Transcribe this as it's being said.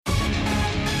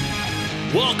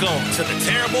Welcome to the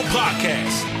Terrible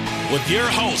Podcast with your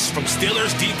hosts from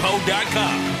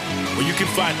SteelersDepot.com, where you can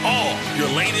find all your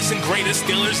latest and greatest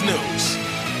Steelers news.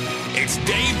 It's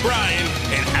Dave Bryan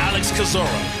and Alex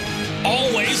Kozora,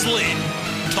 always lit,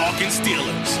 talking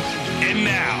Steelers. And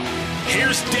now,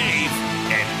 here's Dave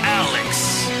and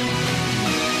Alex.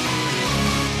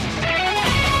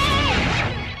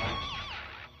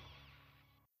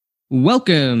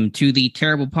 Welcome to the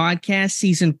Terrible Podcast,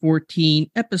 Season 14,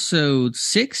 Episode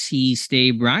 6. He's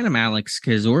Dave Bryan. I'm Alex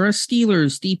Kozora,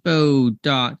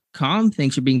 SteelersDepot.com.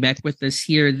 Thanks for being back with us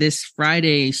here this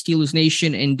Friday. Steelers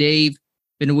Nation and Dave,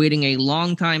 been waiting a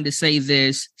long time to say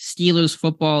this. Steelers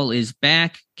football is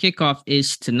back. Kickoff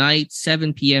is tonight,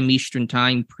 7 p.m. Eastern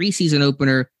Time. Preseason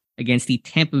opener against the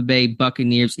Tampa Bay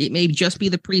Buccaneers. It may just be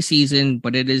the preseason,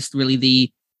 but it is really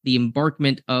the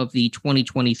embarkment of the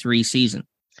 2023 season.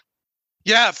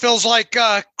 Yeah, it feels like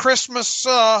Christmas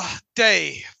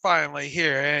Day finally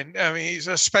here, and I mean,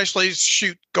 especially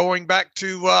going back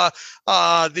to the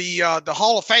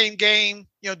Hall of Fame game.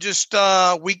 Just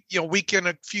weekend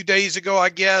a few days ago, I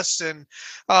guess, and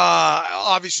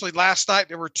obviously last night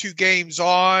there were two games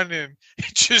on, and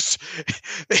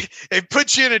it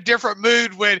puts you in a different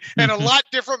mood and a lot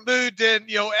different mood than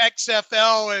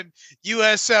XFL and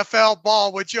USFL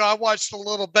ball. Which I watched a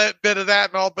little bit of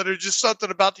that and all, but there's just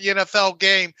something about the NFL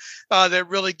game that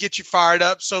really gets you fired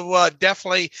up. So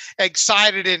definitely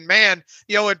excited, and man,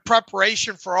 in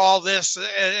preparation for all this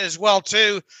as well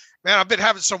too. Man, I've been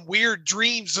having some weird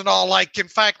dreams and all. Like, in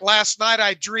fact, last night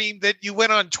I dreamed that you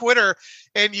went on Twitter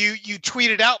and you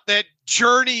tweeted out that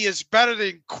Journey is better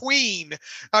than Queen.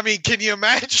 I mean, can you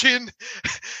imagine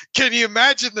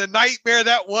the nightmare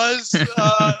that was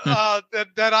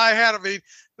that I had? I mean,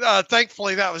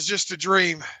 thankfully that was just a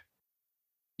dream.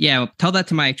 Yeah, tell that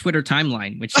to my Twitter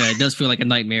timeline, which does feel like a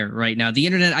nightmare right now. The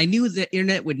internet, I knew the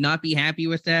internet would not be happy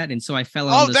with that, and so I fell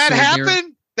on the sword. Oh, that happened? There.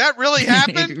 That really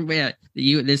happened? Yeah,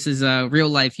 this is real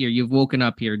life here. You've woken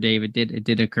up here, Dave. It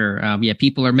did occur.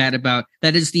 People are mad about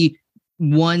that. Is the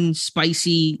one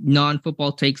spicy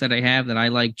non-football take that I have, that I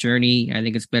like Journey. I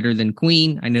think it's better than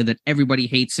Queen. I know that everybody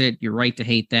hates it. You're right to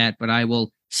hate that, but I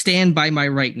will stand by my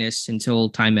rightness until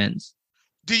time ends.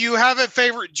 Do you have a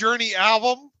favorite Journey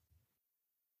album?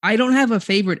 I don't have a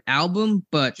favorite album,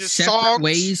 but just Separate songs?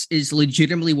 Ways is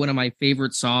legitimately one of my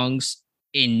favorite songs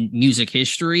in music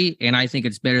history, and I think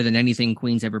it's better than anything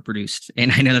Queen's ever produced.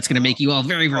 And I know that's going to make you all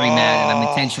very, very mad, and I'm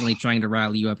intentionally trying to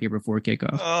rile you up here before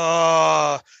kickoff.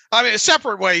 I mean,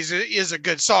 Separate Ways is a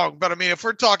good song, but I mean, if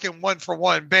we're talking one for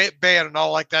one band and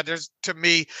all like that, there's, to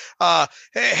me,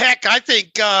 heck, I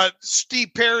think Steve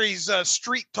Perry's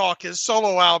Street Talk, his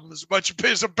solo album, is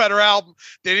a better album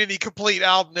than any complete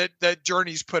album that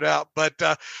Journey's put out. But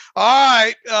all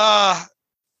right.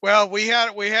 Well, we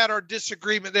had our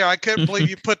disagreement there. I couldn't believe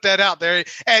you put that out there.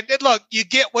 And look, you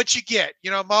get what you get.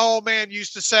 My old man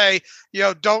used to say,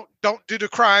 don't do the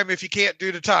crime if you can't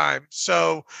do the time.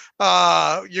 So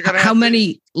you're gonna. How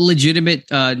many legitimate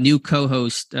new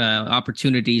co-host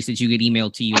opportunities did you get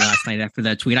emailed to you last night after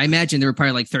that tweet? I imagine there were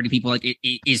probably like 30 people. Like,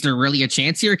 is there really a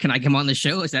chance here? Can I come on the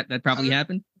show? Is that probably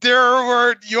happened? There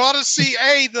were. You ought to see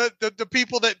the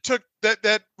people that took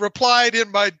that replied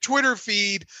in my Twitter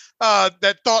feed.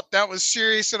 That thought that was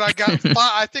serious, and I got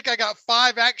I think I got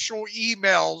 5 actual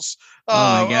emails.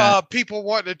 People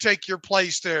wanting to take your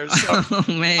place there. So, oh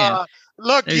man!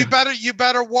 Look, you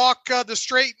better walk the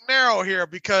straight and narrow here,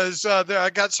 because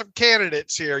I got some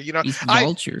candidates here. These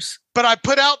vultures. But I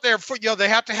put out there for they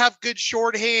have to have good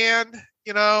shorthand.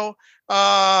 They have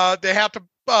to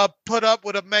put up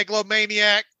with a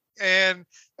megalomaniac and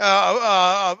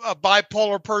a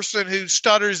bipolar person who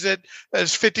stutters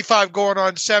as 55 going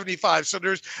on 75. So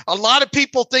there's a lot of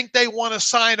people think they want to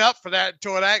sign up for that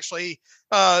until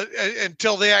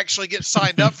they actually get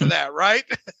signed up for that, right?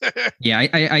 Yeah,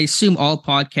 I assume all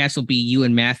podcasts will be you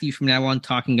and Matthew from now on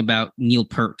talking about Neil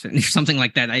Peart and something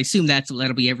like that. I assume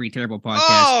that'll be every terrible podcast.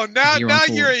 Oh, now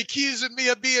you're accusing me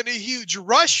of being a huge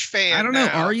Rush fan. I don't know.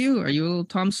 Are you a little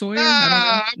Tom Sawyer?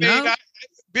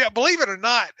 Believe it or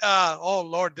not, oh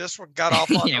Lord, this one got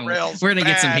off on the rails. We're gonna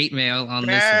get some hate mail on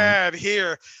this one.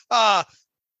 Here.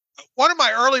 One of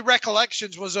my early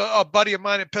recollections was a buddy of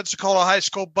mine in Pensacola, high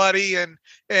school buddy, and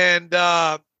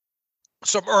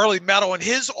some early metal. And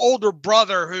his older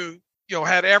brother, who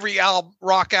had every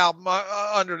rock album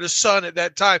under the sun at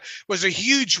that time, was a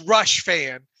huge Rush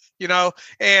fan.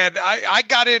 And I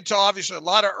got into obviously a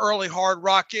lot of early hard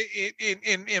rock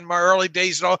in my early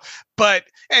days and all.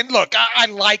 And look, I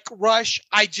like Rush.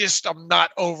 I'm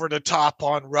not over the top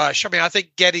on Rush. I mean, I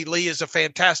think Geddy Lee is a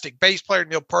fantastic bass player.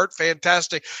 Neil Peart,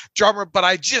 fantastic drummer, but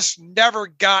I just never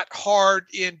got hard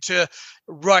into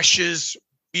Rush's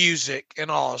music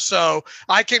and all. So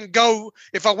I can go,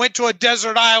 if I went to a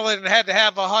desert island and had to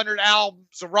have 100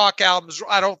 albums of rock albums,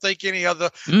 I don't think any of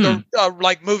the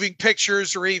like moving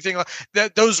pictures or anything like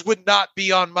that, those would not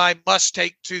be on my must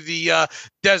take to the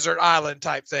desert island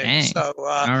type thing. Dang. So all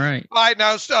right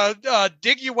now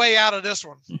dig your way out of this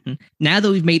one. Now that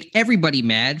we've made everybody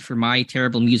mad for my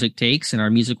terrible music takes and our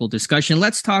musical discussion,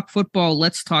 let's talk football.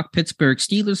 Let's talk Pittsburgh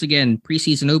Steelers again.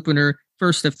 Preseason opener,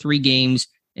 first of 3 games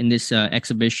in this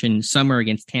exhibition summer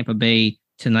against Tampa Bay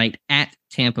tonight at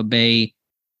Tampa Bay.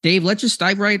 Dave, let's just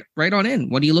dive right on in.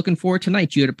 What are you looking for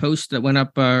tonight? You had a post that went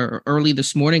up early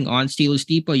this morning on Steelers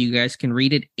Depot. You guys can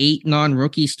read it. 8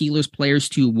 non-rookie Steelers players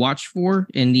to watch for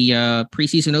in the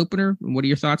preseason opener. What are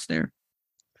your thoughts there?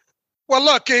 Well,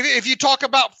 look, if you talk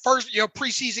about first,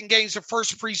 preseason games, the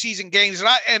first preseason games,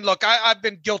 and I've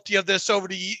been guilty of this over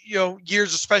the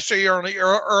years, especially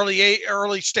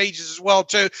early stages as well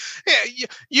too. Yeah,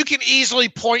 you can easily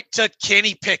point to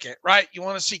Kenny Pickett, right? You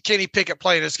want to see Kenny Pickett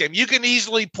play in this game. You can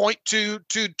easily point to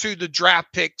the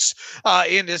draft picks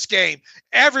in this game.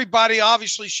 Everybody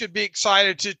obviously should be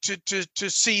excited to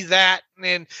see that,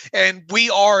 and we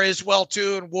are as well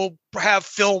too, and we'll have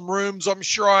film rooms, I'm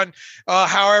sure, on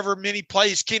however many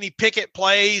plays Kenny Pickett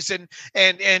plays and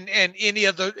any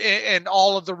of the and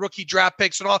all of the rookie draft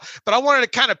picks and all. But I wanted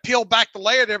to kind of peel back the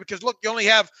layer there because look, you only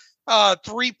have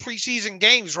 3 preseason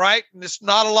games, right? And it's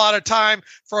not a lot of time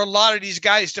for a lot of these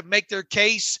guys to make their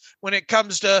case when it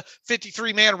comes to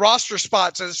 53-man roster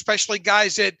spots, and especially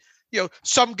guys that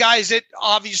some guys that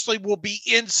obviously will be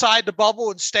inside the bubble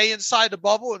and stay inside the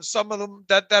bubble, and some of them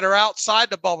that are outside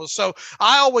the bubble. So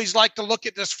I always like to look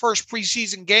at this first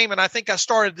preseason game, and I think I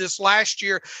started this last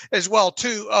year as well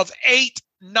too, of 8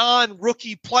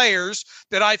 non-rookie players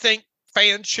that I think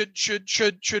fans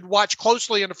should watch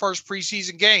closely in the first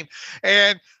preseason game.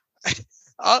 And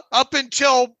up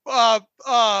until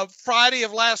Friday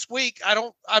of last week,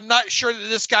 I'm not sure that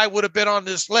this guy would have been on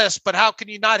this list, but how can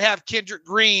you not have Kendrick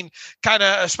Green kind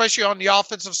of, especially on the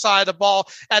offensive side of the ball,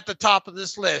 at the top of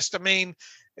this list? I mean,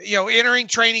 entering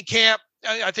training camp,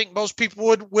 I think most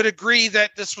people would agree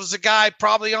that this was a guy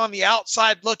probably on the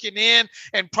outside looking in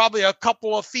and probably a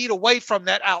couple of feet away from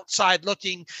that outside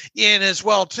looking in as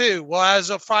well too. Well, as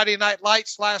of Friday Night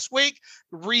Lights last week,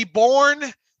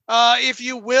 reborn, if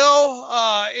you will,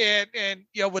 and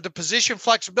with the position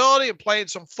flexibility and playing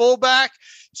some fullback.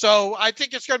 So I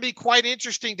think it's going to be quite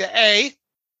interesting to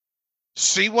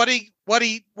see what he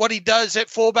does at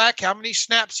fullback, how many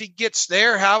snaps he gets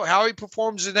there, how he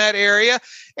performs in that area.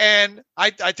 And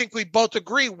I think we both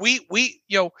agree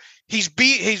he's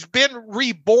been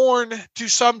reborn to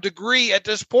some degree at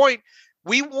this point.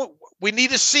 We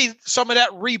need to see some of that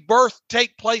rebirth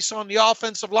take place on the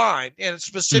offensive line, and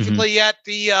specifically at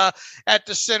the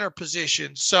center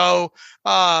position. So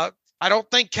I don't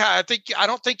think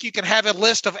you can have a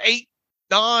list of 8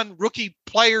 non-rookie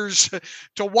players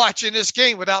to watch in this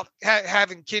game without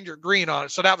having Kendrick Green on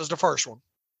it. So that was the first one.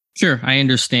 Sure, I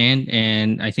understand,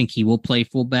 and I think he will play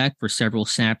fullback for several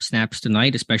snaps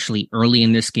tonight, especially early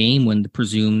in this game when the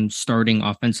presumed starting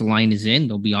offensive line is in.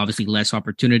 There'll be obviously less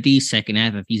opportunity second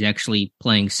half if he's actually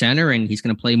playing center, and he's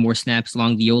going to play more snaps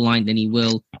along the O-line than he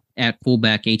will at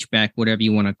fullback, H-back, whatever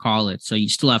you want to call it. So you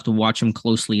still have to watch him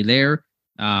closely there.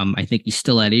 I think he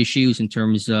still had issues in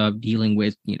terms of dealing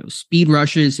with, speed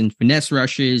rushes and finesse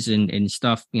rushes and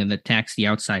stuff, that tax the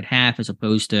outside half as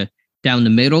opposed to down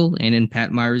the middle. And in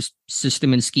Pat Meyer's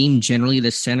system and scheme, generally the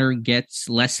center gets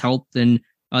less help than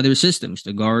other systems.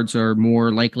 The guards are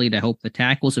more likely to help the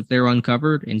tackles if they're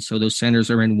uncovered. And so those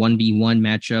centers are in 1v1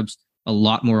 matchups a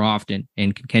lot more often.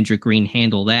 And can Kendrick Green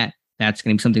handle that? That's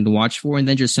going to be something to watch for. And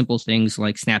then just simple things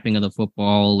like snapping of the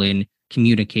football and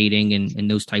communicating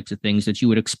and those types of things that you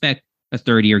would expect a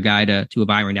third-year guy to have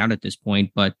ironed out at this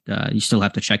point. But you still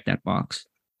have to check that box.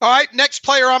 All right, next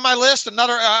player on my list,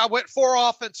 I went 4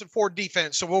 offense and 4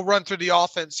 defense, so we'll run through the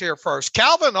offense here first.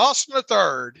 Calvin Austin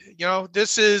III.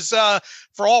 This is,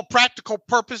 for all practical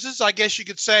purposes, I guess you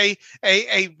could say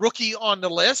a rookie on the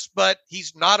list, but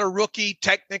he's not a rookie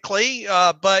technically.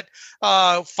 But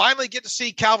finally get to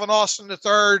see Calvin Austin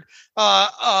III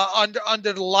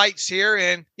under the lights here,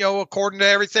 and according to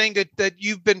everything that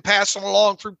you've been passing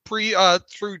along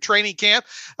through training camp,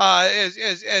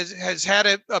 has had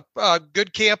a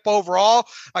good camp overall.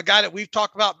 A guy that we've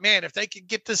talked about, man, if they could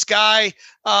get this guy,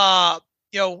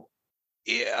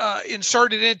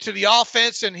 inserted into the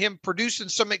offense and him producing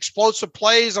some explosive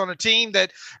plays on a team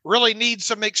that really needs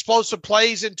some explosive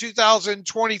plays in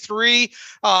 2023.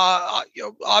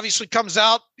 Obviously coming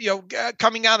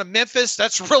out of Memphis.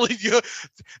 That's really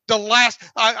the last.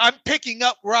 I'm picking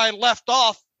up where I left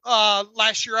off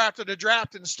last year after the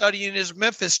draft and studying his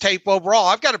Memphis tape overall.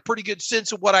 I've got a pretty good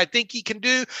sense of what I think he can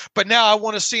do, but now I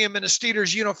want to see him in a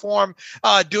Steelers uniform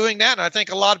doing that. And I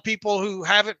think a lot of people who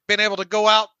haven't been able to go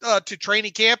out to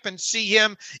training camp and see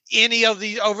him any of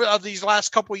these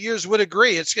last couple of years would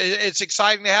agree. It's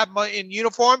exciting to have him in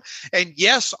uniform. And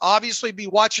yes, obviously be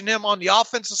watching him on the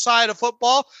offensive side of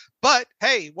football. But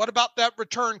hey, what about that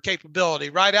return capability,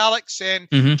 right, Alex? And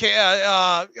for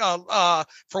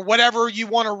whatever you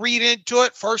want to read into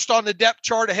it, first on the depth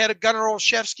chart ahead of Gunnar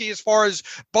Olszewski as far as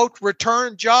both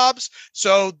return jobs.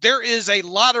 So there is a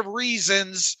lot of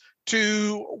reasons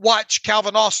to watch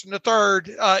Calvin Austin III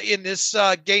in this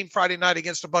game Friday night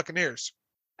against the Buccaneers.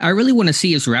 I really want to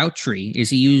see his route tree. Is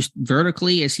he used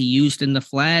vertically? Is he used in the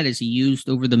flat? Is he used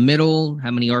over the middle? How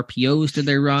many RPOs do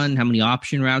they run? How many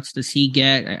option routes does he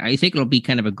get? I think it'll be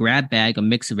kind of a grab bag, a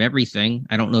mix of everything.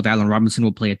 I don't know if Allen Robinson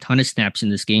will play a ton of snaps in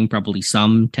this game, probably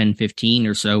some 10, 15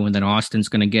 or so, and then Austin's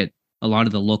going to get a lot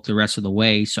of the look the rest of the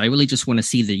way. So I really just want to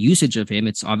see the usage of him.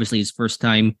 It's obviously his first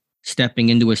time stepping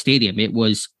into a stadium. It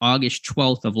was August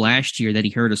 12th of last year that he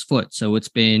hurt his foot. So it's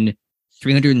been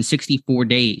 364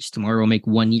 days. Tomorrow will make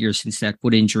 1 year since that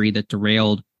foot injury that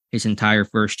derailed his entire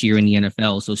first year in the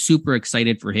NFL. So super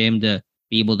excited for him to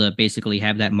be able to basically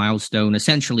have that milestone,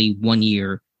 essentially 1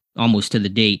 year, almost to the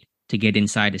date, to get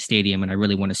inside a stadium. And I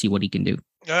really want to see what he can do.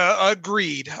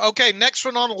 Agreed. Okay, next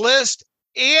one on the list,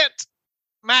 Ant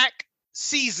Mac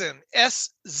Season,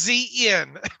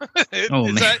 SZN.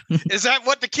 Is that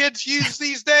what the kids use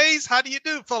these days? How do you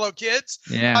do, fellow kids?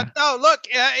 Yeah. No, look,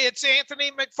 it's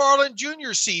Anthony McFarland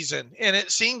Jr. season, and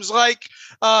it seems like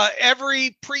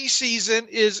every preseason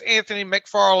is Anthony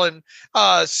McFarland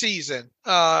season.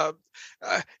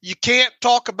 You can't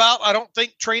talk about, I don't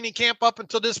think, training camp up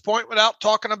until this point without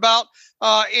talking about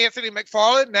Anthony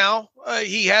McFarland. Now,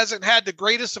 he hasn't had the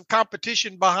greatest of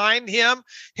competition behind him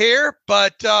here,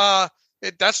 but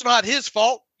that's not his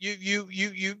fault. You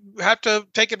have to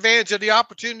take advantage of the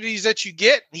opportunities that you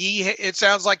get. It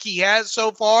sounds like he has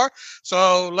so far.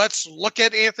 So let's look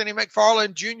at Anthony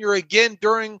McFarland Jr. again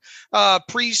during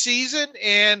preseason.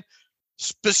 And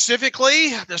specifically,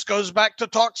 this goes back to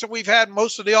talks that we've had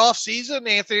most of the offseason.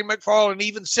 Anthony McFarland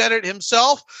even said it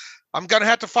himself. I'm going to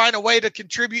have to find a way to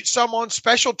contribute some on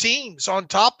special teams on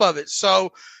top of it.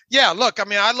 So, yeah, look, I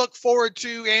mean, I look forward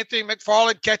to Anthony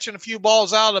McFarland catching a few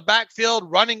balls out of the backfield,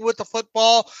 running with the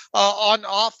football on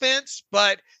offense.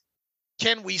 But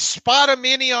can we spot him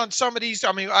any on some of these?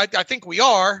 I mean, I think we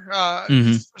are.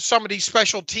 Some of these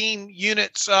special team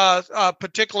units,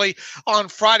 particularly on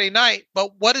Friday night.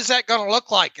 But what is that going to look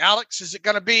like, Alex? Is it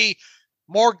going to be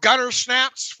more gunner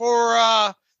snaps for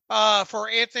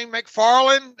Anthony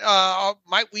McFarland?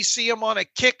 Might we see him on a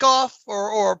kickoff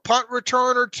or a punt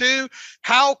return or two?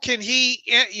 How can he,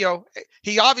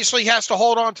 he obviously has to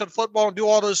hold on to the football and do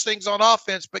all those things on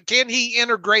offense, but can he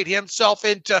integrate himself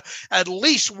into at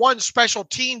least one special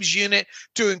teams unit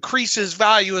to increase his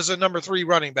value as a number 3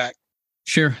 running back?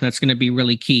 Sure, that's going to be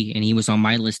really key. And he was on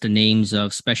my list of names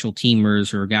of special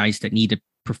teamers or guys that need to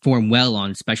perform well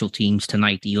on special teams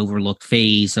tonight. The overlooked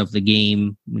phase of the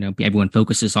game, everyone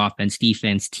focuses offense,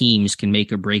 defense, teams can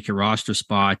make or break your roster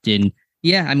spot. And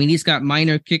yeah, I mean, he's got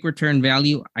minor kick return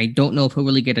value. I don't know if he'll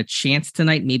really get a chance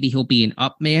tonight. Maybe he'll be an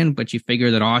up man, but you figure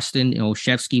that Austin and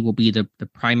Olszewski will be the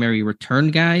primary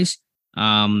return guys.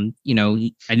 I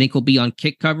think he'll be on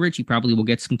kick coverage. He probably will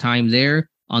get some time there.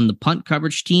 On the punt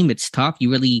coverage team, it's tough.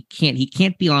 He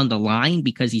can't be on the line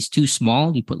because he's too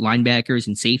small. You put linebackers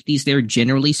and safeties there,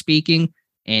 generally speaking,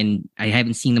 and I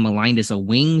haven't seen him aligned as a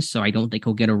wing, so I don't think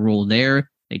he'll get a role there.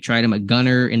 They tried him at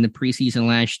gunner in the preseason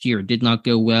last year. It did not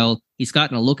go well. He's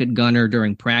gotten a look at gunner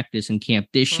during practice and camp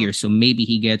this year, so maybe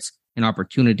he gets an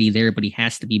opportunity there, but he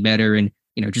has to be better and,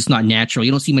 just not natural.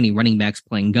 You don't see many running backs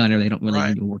playing gunner. They don't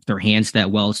really work their hands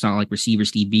that well. It's not like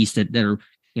receivers, DBs that are,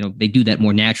 they do that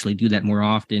more naturally, do that more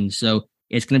often. So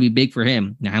it's going to be big for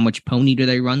him. Now, how much pony do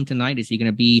they run tonight? Is he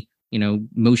going to be,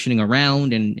 motioning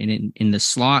around and in the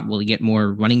slot? Will he get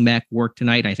more running back work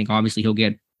tonight? I think obviously he'll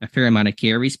get a fair amount of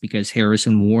carries because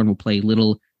Harrison Warren will play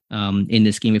little in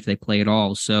this game if they play at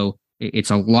all. So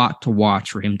it's a lot to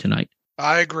watch for him tonight.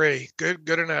 I agree. Good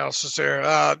analysis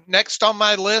there. Next on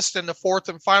my list, and the fourth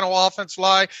and final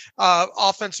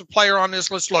offensive player on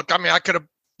this list. Look, I mean, I could have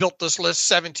built this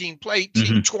list 18,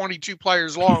 22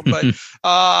 players long. But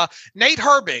Nate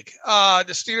Herbig,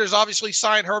 the Steelers obviously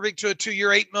signed Herbig to a 2-year,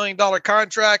 $8 million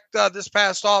contract this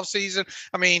past offseason.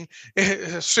 I mean,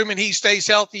 assuming he stays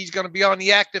healthy, he's going to be on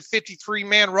the active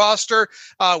 53-man roster.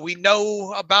 We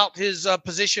know about his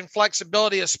position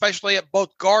flexibility, especially at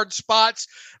both guard spots.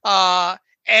 I'm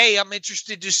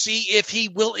interested to see if he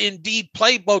will indeed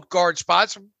play both guard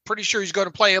spots. I'm pretty sure he's going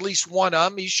to play at least one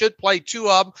of them. He should play two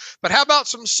of them. But how about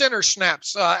some center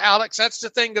snaps, Alex? That's the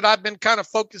thing that I've been kind of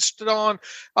focused on,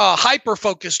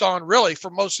 hyper-focused on, really, for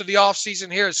most of the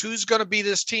offseason here is who's going to be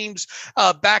this team's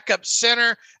backup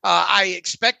center. I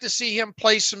expect to see him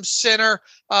play some center,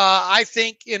 I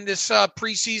think, in this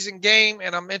preseason game,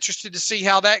 and I'm interested to see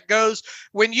how that goes.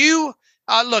 When you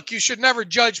look, you should never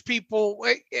judge people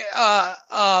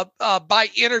by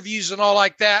interviews and all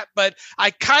like that, but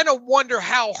I kind of wonder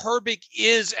how Herbig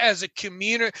is as a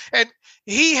community. And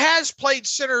he has played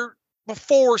center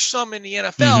before some in the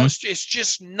NFL. It's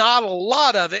just not a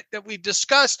lot of it that we've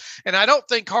discussed. And I don't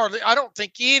think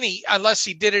any, unless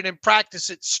he did it in practice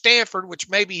at Stanford, which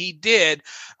maybe he did.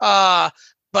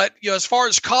 But, as far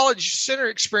as college center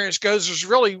experience goes, there's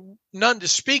really none to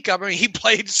speak of. I mean, he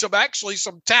played some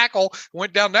tackle,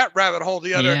 went down that rabbit hole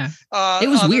the other. Yeah. It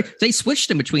was weird. They switched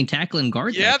him between tackle and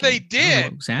guard. Yeah, they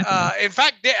did. In fact,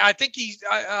 I think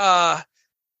I'm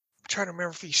trying to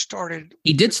remember if he started.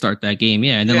 He did start that game,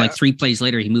 yeah. And then like 3 plays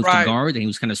later, he moved to guard and he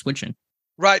was kind of switching.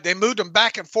 Right. They moved him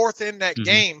back and forth in that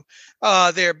game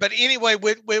there. But anyway,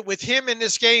 with him in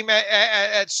this game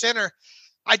at center,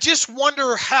 I just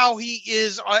wonder how he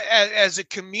is as a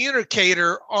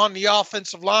communicator on the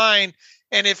offensive line.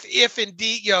 And if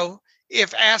indeed,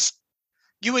 if asked,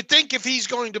 you would think if he's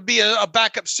going to be a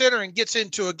backup center and gets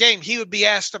into a game, he would be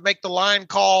asked to make the line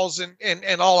calls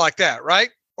and all like that.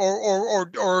 Right.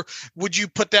 Or would you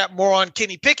put that more on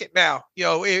Kenny Pickett now,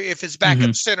 if his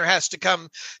backup center has to come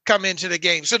into the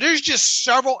game? So there's just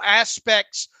several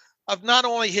aspects of not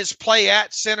only his play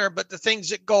at center, but the things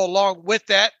that go along with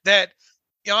that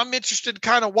I'm interested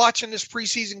kind of watching this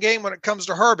preseason game when it comes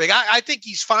to Herbig. I think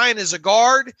he's fine as a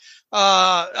guard, and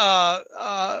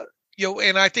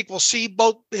I think we'll see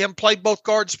him play both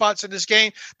guard spots in this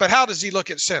game. But how does he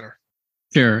look at center?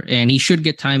 Sure, and he should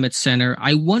get time at center.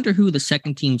 I wonder who the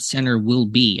second team center will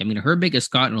be. I mean, Herbig has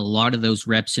gotten a lot of those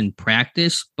reps in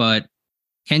practice, but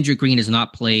Kendrick Green has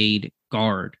not played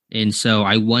guard. And so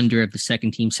I wonder if the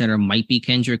second team center might be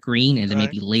Kendrick Green, and then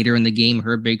maybe later in the game,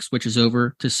 Herbig switches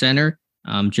over to center.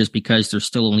 Just because there's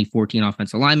still only 14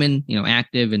 offensive linemen,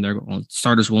 active, and their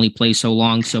starters will only play so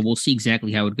long. So we'll see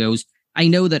exactly how it goes. I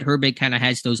know that Herbig kind of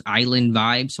has those island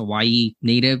vibes, Hawaii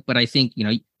native, but I think,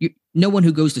 no one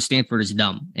who goes to Stanford is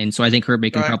dumb. And so I think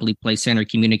Herbig can probably play center,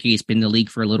 communicate. He's been in the league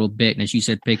for a little bit. And as you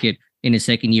said, Pickett in his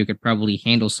second year could probably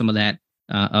handle some of that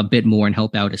a bit more and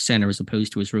help out as center as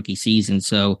opposed to his rookie season.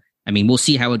 So, I mean, we'll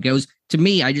see how it goes. To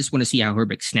me, I just want to see how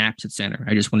Herbig snaps at center.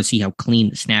 I just want to see how clean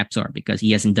the snaps are because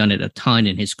he hasn't done it a ton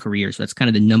in his career. So that's kind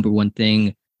of the number one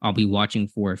thing I'll be watching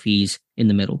for if he's in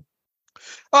the middle.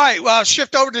 All right, well,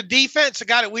 shift over to defense, a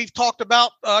guy that we've talked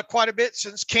about quite a bit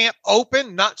since camp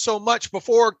opened, not so much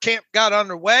before camp got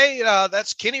underway.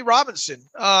 That's Kenny Robinson.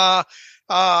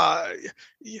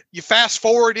 You fast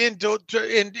forward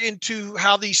into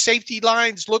how these safety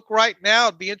lines look right now.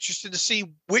 I'd be interested to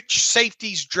see which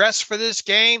safeties dress for this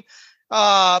game.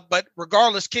 But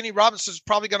regardless, Kenny Robinson is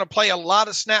probably going to play a lot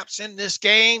of snaps in this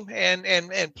game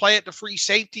and play at the free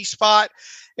safety spot.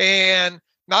 And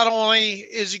not only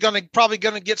is he probably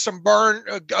going to get some burn,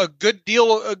 a good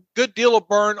deal of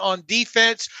burn on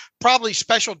defense, probably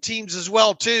special teams as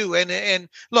well too. And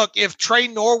look, if Trey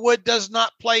Norwood does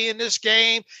not play in this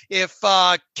game, if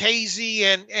Casey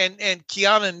and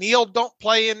Keanu Neal don't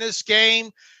play in this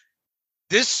game,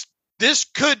 this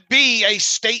could be a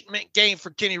statement game for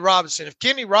Kenny Robinson. If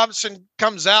Kenny Robinson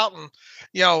comes out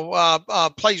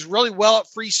and plays really well at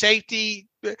free safety,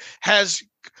 has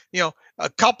a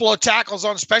couple of tackles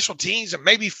on special teams and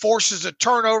maybe forces a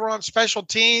turnover on special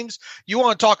teams, you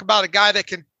want to talk about a guy that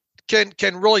can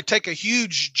really take a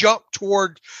huge jump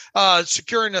toward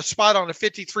securing a spot on a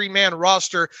 53-man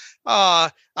roster.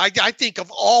 I think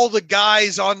of all the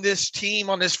guys on this team,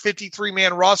 on this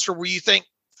 53-man roster, where you think,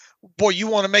 boy, you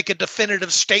want to make a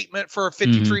definitive statement for a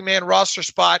 53-man roster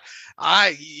spot.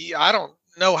 I don't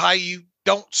know how you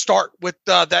don't start with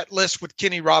that list with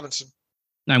Kenny Robinson.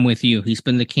 I'm with you. He's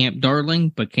been the camp darling,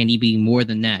 but can he be more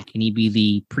than that? Can he be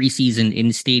the preseason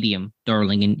in-stadium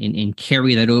darling and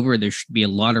carry that over? There should be a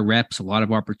lot of reps, a lot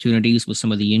of opportunities with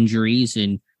some of the injuries,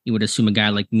 and you would assume a guy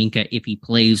like Minka, if he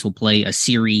plays, will play a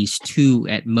series 2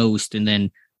 at most, and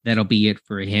then that'll be it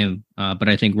for him. But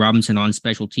I think Robinson on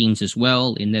special teams as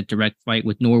well in that direct fight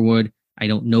with Norwood. I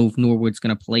don't know if Norwood's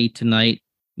going to play tonight.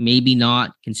 Maybe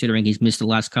not, considering he's missed the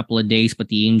last couple of days, but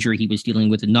the injury he was dealing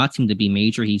with did not seem to be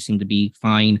major. He seemed to be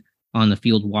fine on the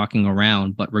field walking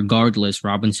around. But regardless,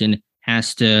 Robinson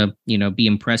has to, be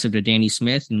impressive to Danny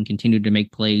Smith and continue to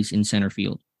make plays in center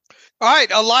field. All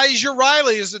right, Elijah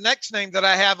Riley is the next name that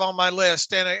I have on my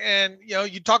list, and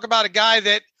you talk about a guy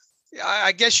that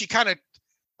I guess you kind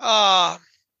of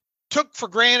took for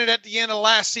granted at the end of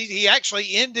last season. He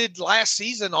actually ended last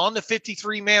season on the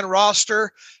 53-man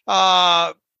roster.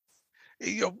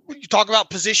 You talk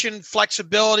about position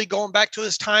flexibility going back to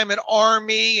his time at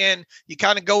Army, and you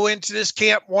kind of go into this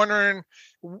camp wondering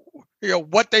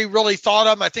what they really thought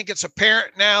of him. I think it's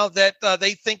apparent now that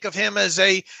they think of him as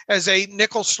a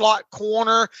nickel slot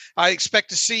corner. I expect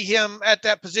to see him at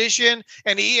that position,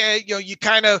 and he you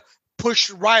kind of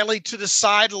pushed Riley to the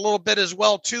side a little bit as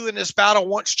well too in this battle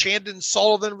once Chandon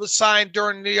Sullivan was signed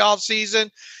during the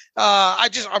offseason.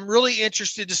 I'm really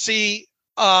interested to see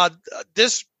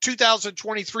this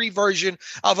 2023 version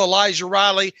of Elijah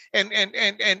Riley and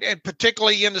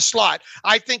particularly in the slot.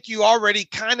 I think you already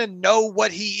kind of know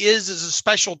what he is as a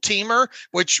special teamer,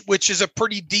 which is a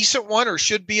pretty decent one, or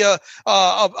should be a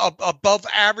above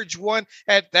average one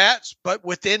at that. But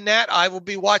within that, I will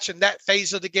be watching that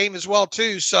phase of the game as well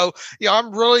too. So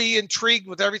I'm really intrigued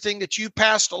with everything that you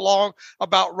passed along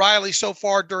about Riley so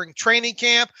far during training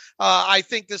camp. I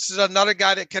think this is another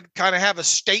guy that could kind of have a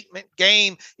statement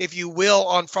game, if you will,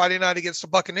 on Friday night against the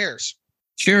Buccaneers.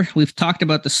 Sure. We've talked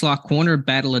about the slot corner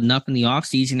battle enough in the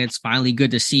offseason. It's finally good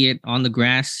to see it on the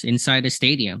grass inside a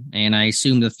stadium. And I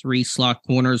assume the three slot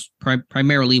corners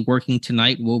primarily working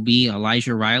tonight will be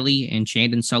Elijah Riley and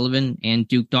Chandon Sullivan and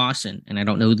Duke Dawson. And I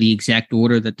don't know the exact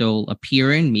order that they'll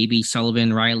appear in, maybe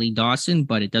Sullivan, Riley, Dawson,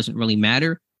 but it doesn't really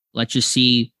matter. Let's just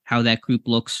see how that group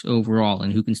looks overall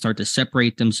and who can start to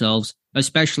separate themselves,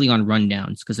 especially on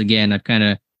rundowns. Because again, I've kind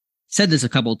of said this a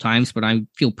couple of times, but I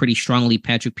feel pretty strongly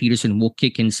Patrick Peterson will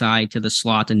kick inside to the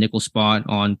slot and nickel spot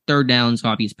on third downs,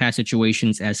 obvious pass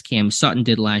situations, as Cam Sutton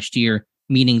did last year,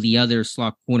 meaning the other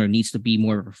slot corner needs to be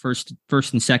more of a first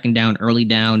and second down, early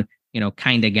down,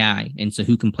 kind of guy. And so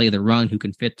who can play the run, who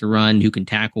can fit the run, who can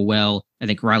tackle well. I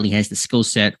think Riley has the skill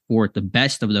set for the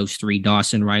best of those three,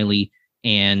 Dawson, Riley,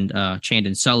 and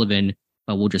Chandon Sullivan,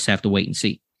 but we'll just have to wait and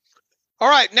see. All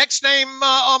right, next name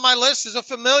on my list is a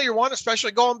familiar one,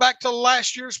 especially going back to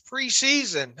last year's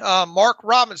preseason. Mark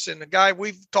Robinson, the guy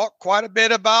we've talked quite a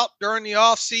bit about during the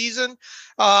offseason.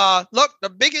 Look, the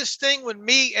biggest thing with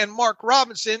me and Mark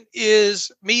Robinson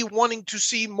is me wanting to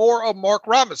see more of Mark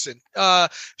Robinson.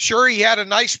 Sure, he had a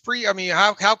nice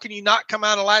how can you not come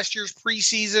out of last year's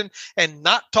preseason and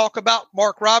not talk about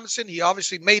Mark Robinson? He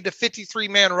obviously made the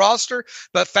 53-man roster,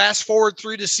 but fast forward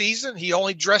through the season, he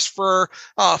only dressed for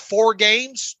 4 games.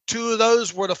 2 of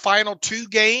those were the final 2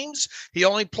 games. He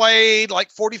only played like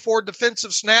 44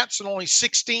 defensive snaps and only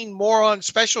 16 more on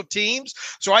special teams.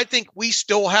 So I think we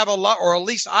still have a lot, or at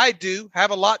least I do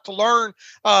have a lot to learn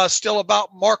still about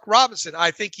Mark Robinson.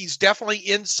 I think he's definitely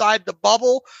inside the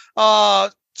bubble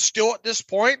still at this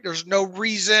point. There's no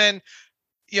reason,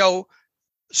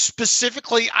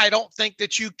 specifically, I don't think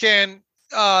that you can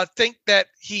think that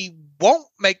he won't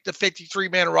make the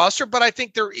 53-man roster, but I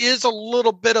think there is a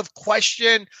little bit of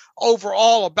question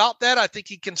overall about that. I think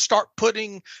he can start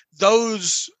putting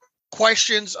those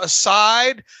questions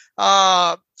aside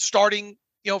starting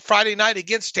Friday night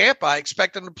against Tampa. I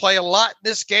expect him to play a lot in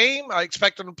this game. I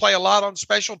expect him to play a lot on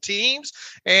special teams,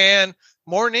 and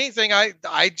more than anything,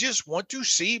 I just want to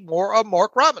see more of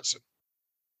Mark Robinson.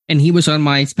 And he was on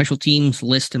my special teams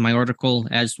list in my article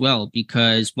as well,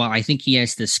 because while I think he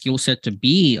has the skill set to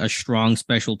be a strong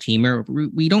special teamer,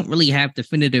 we don't really have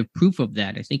definitive proof of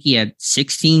that. I think he had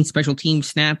 16 special team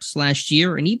snaps last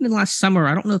year. And even last summer,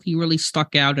 I don't know if he really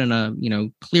stuck out in a,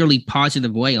 clearly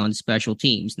positive way on special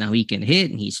teams. Now he can hit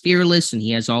and he's fearless and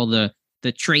he has all the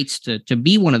traits to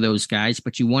be one of those guys,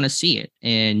 but you want to see it.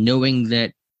 And knowing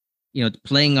that,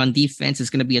 playing on defense is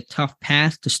going to be a tough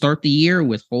path to start the year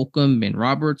with Holcomb and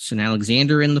Roberts and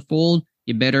Alexander in the fold.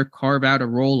 You better carve out a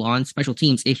role on special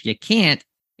teams. If you can't,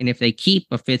 and if they keep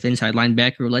a 5th inside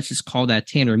linebacker, let's just call that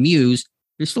Tanner Muse,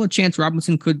 there's still a chance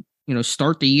Robinson could,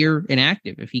 start the year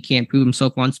inactive if he can't prove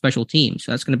himself on special teams.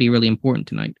 So that's going to be really important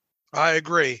tonight. I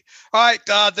agree. All right.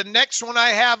 The next one I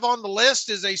have on the list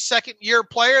is a second-year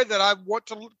player that I want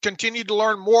to continue to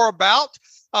learn more about.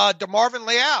 DeMarvin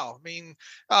Leal.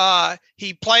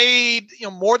 He played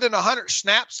more than 100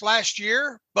 snaps last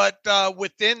year, but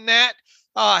within that,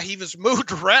 He was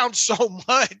moved around so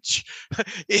much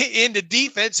in the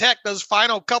defense. Heck, those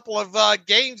final couple of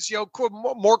games,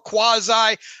 more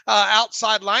quasi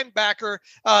outside linebacker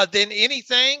than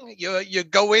anything. You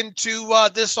go into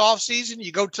this offseason,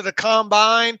 you go to the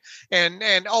combine,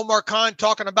 and Omar Khan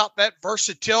talking about that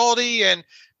versatility and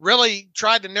really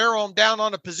tried to narrow him down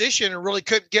on a position and really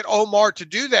couldn't get Omar to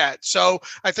do that. So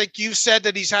I think you said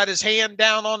that he's had his hand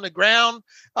down on the ground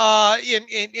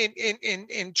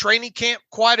in training camp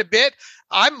quite a bit.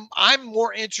 I'm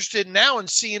more interested now in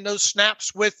seeing those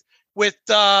snaps with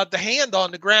the hand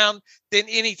on the ground than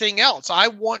anything else. I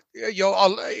want,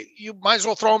 you might as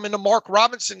well throw him in the Mark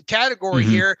Robinson category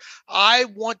here. I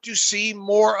want to see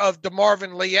more of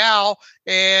DeMarvin Leal,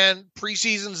 and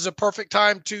preseason is a perfect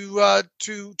time to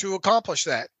accomplish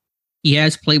that. He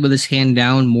has played with his hand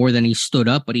down more than he stood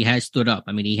up, but he has stood up.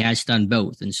 I mean, he has done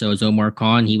both. And so as Omar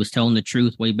Khan, he was telling the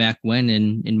truth way back when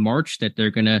in March that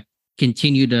they're going to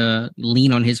continue to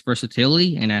lean on his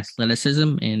versatility and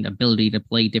athleticism and ability to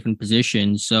play different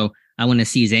positions. So I want to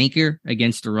see his anchor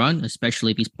against the run,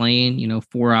 especially if he's playing,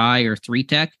 4-eye or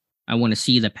 3-tech. I want to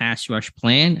see the pass rush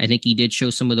plan. I think he did show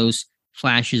some of those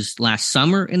flashes last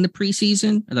summer in the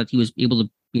preseason. I thought he was able to,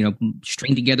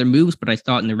 string together moves, but I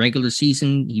thought in the regular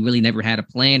season, he really never had a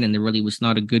plan, and there really was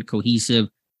not a good cohesive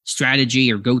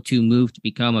strategy or go-to move to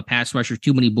become a pass rusher.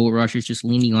 Too many bull rushers just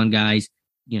leaning on guys,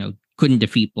 couldn't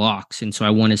defeat blocks. And so I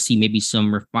want to see maybe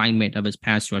some refinement of his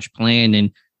pass rush plan.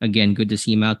 And again, good to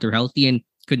see him out there healthy. And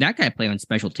could that guy play on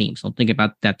special teams? Don't think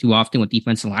about that too often with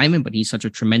defensive linemen, but he's such a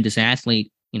tremendous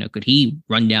athlete. Could he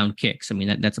run down kicks? I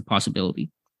mean, that's a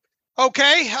possibility.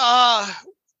 Okay.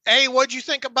 What'd you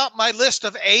think about my list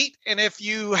of 8? And if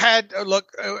you had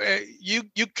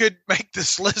you could make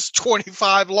this list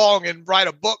 25 long and write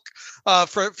a book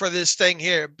for this thing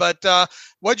here. But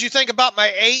what'd you think about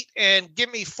my 8? And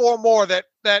give me 4 more that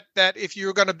if you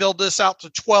were going to build this out to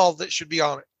 12, that should be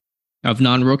on it. Of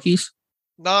non-rookies?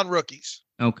 Non-rookies.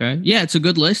 Okay. Yeah, it's a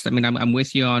good list. I mean, I'm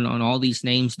with you on all these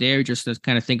names there, just to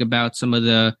kind of think about some of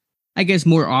the, I guess,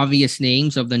 more obvious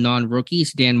names of the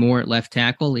non-rookies. Dan Moore at left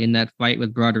tackle in that fight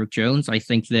with Broderick Jones. I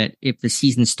think that if the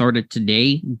season started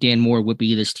today, Dan Moore would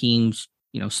be this team's,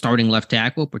 starting left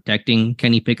tackle, protecting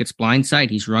Kenny Pickett's blind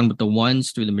side. He's run with the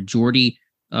ones through the majority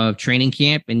of training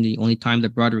camp, and the only time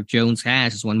that Broderick Jones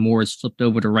has is when Moore is flipped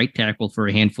over to right tackle for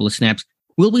a handful of snaps.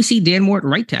 Will we see Dan Moore at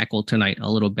right tackle tonight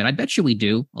a little bit? I bet you we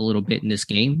do a little bit in this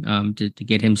game to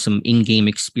get him some in-game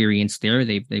experience there.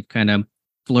 They've kind of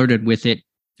flirted with it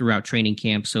throughout training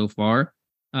camp so far.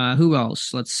 Who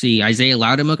else? Let's see. Isaiah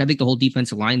Loudermilk. I think the whole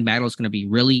defensive line battle is going to be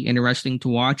really interesting to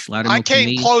watch. Loudermilk, I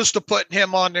came close to putting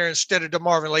him on there instead of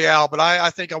DeMarvin Leal, but I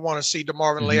think I want to see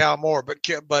DeMarvin Leal more. But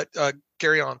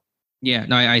carry on. Yeah,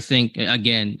 no, I think,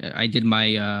 again, I did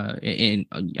my,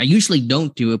 I usually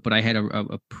don't do it, but I had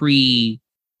a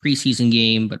preseason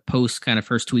game, but post kind of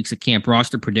first 2 weeks of camp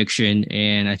roster prediction.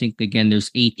 And I think, again, there's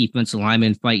 8 defensive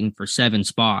linemen fighting for 7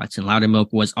 spots, and Loudermilk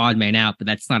was odd man out, but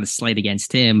that's not a slight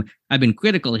against him. I've been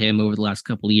critical of him over the last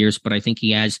couple of years, but I think he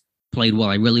has played well.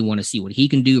 I really want to see what he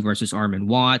can do versus Armin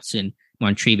Watts and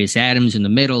Montravius Adams in the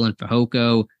middle, and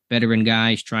Fehoko, veteran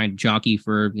guys trying to jockey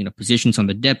for, positions on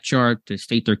the depth chart to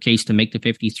state their case to make the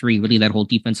 53. Really, that whole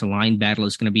defensive line battle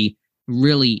is going to be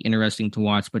really interesting to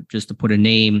watch. But just to put a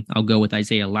name, I'll go with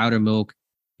Isaiah Loudermilk.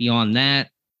 Beyond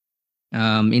that,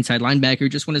 inside linebacker,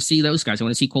 just want to see those guys. I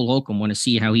want to see Cole Holcomb. Want to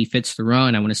see how he fits the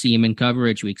run. I want to see him in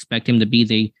coverage. We expect him to be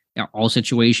the all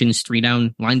situations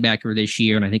 3-down linebacker this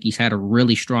year, and I think he's had a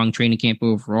really strong training camp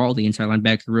overall. The inside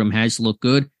linebacker room has looked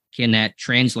good. Can that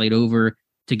translate over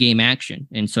to game action?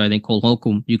 And so I think Cole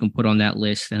Holcomb you can put on that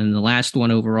list. And then the last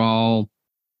one overall,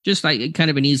 just kind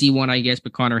of an easy one, I guess,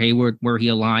 but Connor Hayward, where he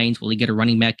aligns. Will he get a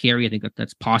running back carry? I think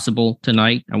that's possible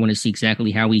tonight. I want to see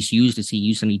exactly how he's used. Is he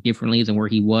used any differently than where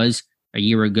he was a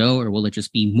year ago, or will it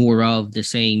just be more of the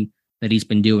same that he's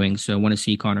been doing? So I want to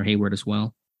see Connor Hayward as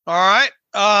well. All right.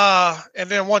 And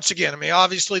then once again, I mean,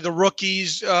 obviously the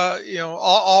rookies,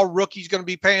 all rookies going to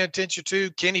be paying attention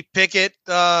to Kenny Pickett.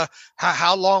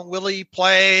 How long will he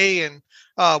play, and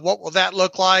what will that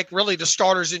look like? Really, the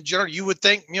starters in general. You would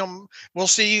think, we'll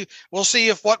see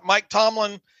if what Mike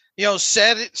Tomlin,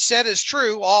 said is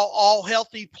true. All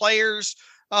healthy players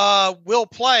will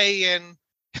play, and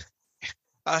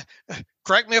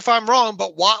correct me if I'm wrong,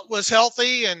 but Watt was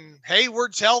healthy and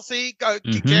Hayward's healthy.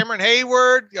 Cameron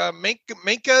Hayward,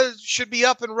 Minka should be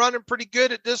up and running pretty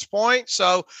good at this point.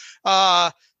 So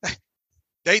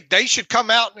they should come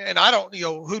out, and I don't,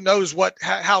 who knows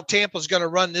how Tampa's going to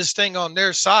run this thing on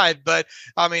their side. But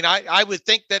I mean, I would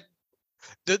think that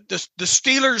the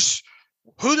Steelers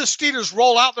who the Steelers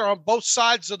roll out there on both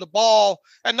sides of the ball.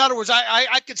 In other words,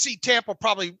 I could see Tampa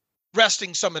probably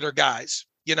resting some of their guys,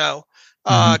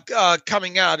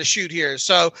 coming out to shoot here.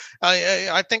 So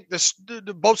I think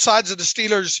the both sides of the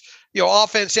Steelers,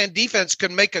 offense and defense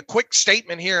can make a quick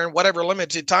statement here in whatever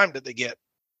limited time that they get.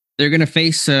 They're going to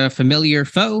face a familiar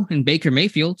foe in Baker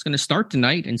Mayfield. It's going to start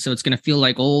tonight, and so it's going to feel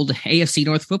like old AFC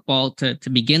North football to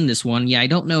begin this one. Yeah, I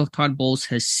don't know if Todd Bowles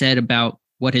has said about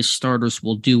what his starters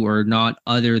will do or not,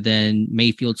 other than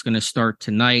Mayfield's going to start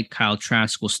tonight. Kyle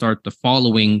Trask will start the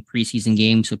following preseason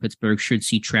game, so Pittsburgh should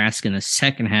see Trask in the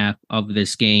second half of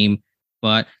this game.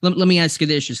 But let me ask you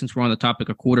this, just since we're on the topic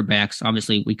of quarterbacks.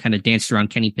 Obviously, we kind of danced around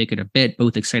Kenny Pickett a bit,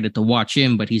 both excited to watch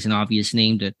him, but he's an obvious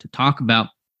name to talk about.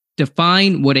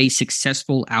 Define what a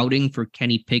successful outing for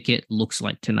Kenny Pickett looks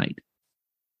like tonight.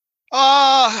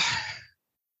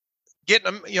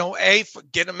 Getting them,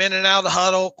 getting them in and out of the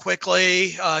huddle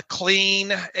quickly,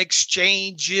 clean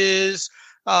exchanges,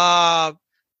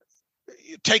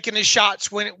 taking his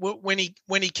shots when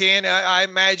he can. I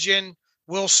imagine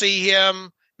we'll see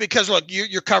him, because look,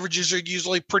 your coverages are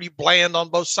usually pretty bland on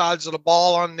both sides of the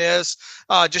ball on this.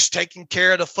 Just taking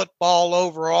care of the football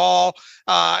overall.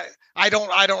 I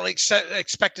don't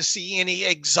expect to see any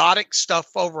exotic stuff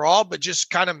overall, but just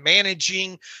kind of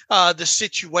managing the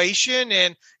situation.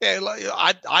 And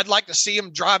I'd like to see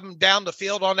him drive him down the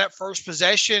field on that first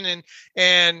possession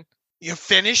and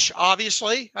finish,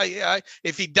 obviously.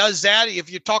 If he does that, if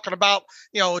you're talking about,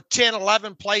 10,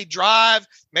 11 play drive,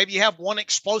 maybe you have one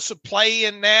explosive play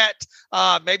in that.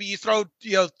 Maybe you throw,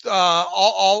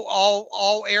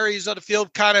 all areas of the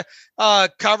field kind of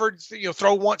covered,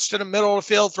 throw once to the middle of the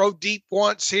field, throw deep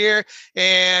once here.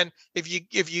 And if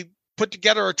you put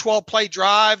together a 12 play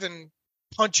drive and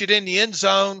punch it in the end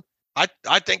zone,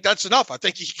 I think that's enough. I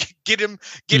think you can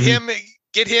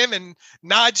get him and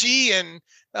Najee and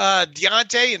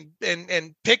Deontay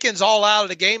and Pickens all out of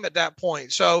the game at that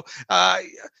point. So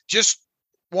just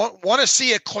want to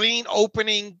see a clean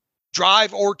opening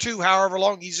drive or two, however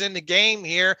long he's in the game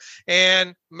here,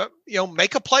 and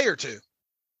make a play or two.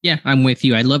 Yeah, I'm with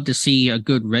you. I'd love to see a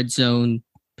good red zone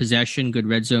possession, good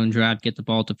red zone drive, get the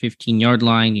ball to 15-yard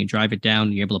line, you drive it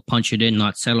down, you're able to punch it in,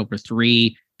 not settle for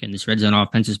three. Again, this red zone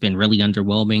offense has been really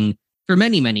underwhelming for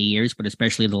many, many years, but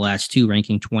especially the last two,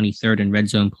 ranking 23rd in red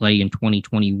zone play in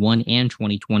 2021 and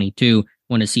 2022.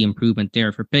 Want to see improvement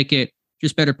there for Pickett.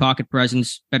 Just better pocket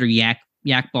presence, better yak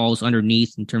balls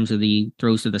underneath in terms of the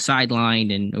throws to the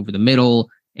sideline and over the middle,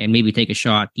 and maybe take a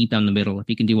shot deep down the middle. If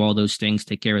he can do all those things,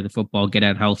 take care of the football, get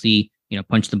out healthy,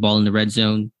 punch the ball in the red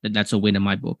zone, that's a win in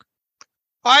my book.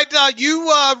 All right,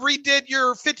 you redid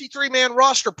your 53-man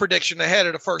roster prediction ahead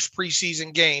of the first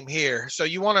preseason game here. So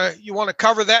you want to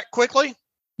cover that quickly?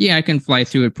 Yeah, I can fly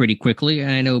through it pretty quickly,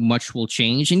 and I know much will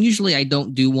change. And usually I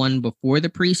don't do one before the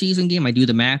preseason game. I do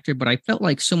them after, but I felt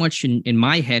like so much in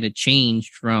my head had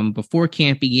changed from before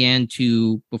camp began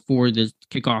to before the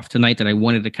kickoff tonight that I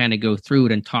wanted to kind of go through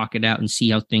it and talk it out and see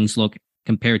how things look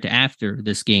compared to after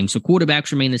this game. So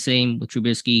quarterbacks remain the same with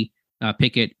Trubisky,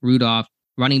 Pickett, Rudolph.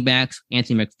 Running backs,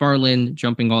 Anthony McFarland,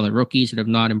 jumping all the rookies that have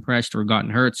not impressed or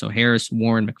gotten hurt. So Harris,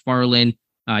 Warren, McFarland.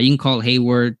 You can call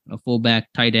Hayward a fullback,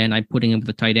 tight end. I'm putting him with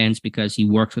the tight ends because he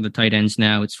works with the tight ends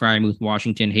now. It's Freiermuth,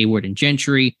 Washington, Hayward, and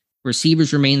Gentry.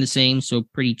 Receivers remain the same, so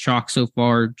pretty chalk so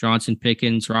far. Johnson,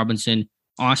 Pickens, Robinson,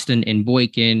 Austin, and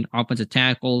Boykin. Offensive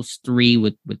tackles, 3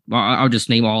 with I'll just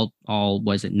name all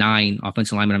was it 9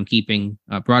 offensive linemen I'm keeping.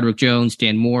 Broderick Jones,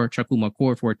 Dan Moore, Chukwuma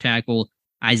Moore for a tackle.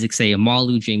 Isaac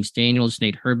Seumalo, James Daniels,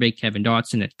 Nate Herbig, Kevin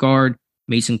Dotson at guard,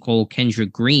 Mason Cole,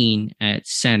 Kendra Green at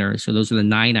center. So those are the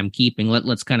 9 I'm keeping.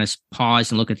 Let's kind of pause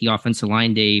and look at the offensive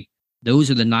line, Dave. Those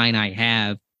are the 9 I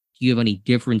have. Do you have any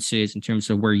differences in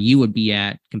terms of where you would be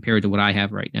at compared to what I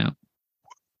have right now?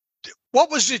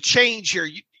 What was the change here?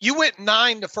 You went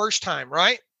 9 the first time,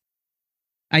 right?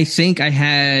 I think I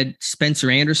had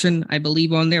Spencer Anderson, I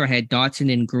believe, on there. I had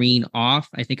Dotson and Green off.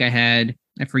 I think I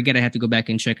forget. I have to go back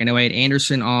and check. I know I had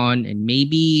Anderson on and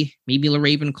maybe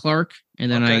LaRaven Clark.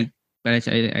 And then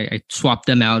I swapped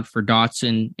them out for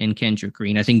Dotson and Kendrick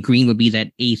Green. I think Green would be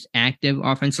that 8th active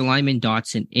offensive lineman,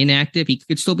 Dotson inactive. He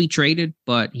could still be traded,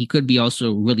 but he could be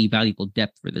also really valuable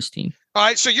depth for this team. All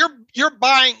right. So you're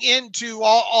buying into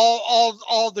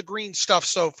all the Green stuff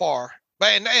so far.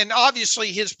 And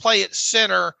obviously his play at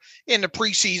center in the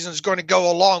preseason is going to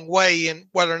go a long way in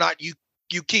whether or not you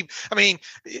keep. I mean,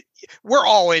 we're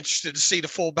all interested to see the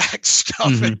fullback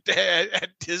stuff at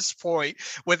this point,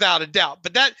 without a doubt.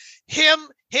 But that him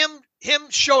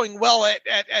showing well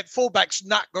at fullback's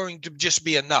not going to just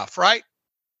be enough, right?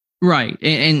 Right.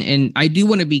 And I do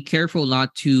want to be careful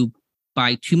not to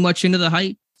buy too much into the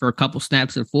hype for a couple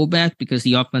snaps at fullback because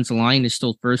the offensive line is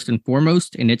still first and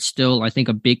foremost. And it's still, I think,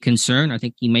 a big concern. I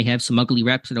think he may have some ugly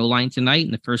reps at O-line tonight.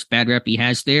 And the first bad rep he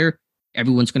has there,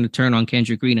 everyone's going to turn on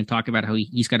Kendrick Green and talk about how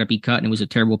he's got to be cut and it was a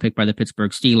terrible pick by the Pittsburgh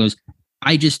Steelers.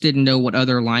 I just didn't know what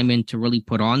other lineman to really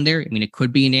put on there. I mean, it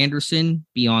could be an Anderson.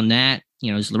 Beyond that,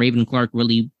 is Raven Clark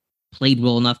really played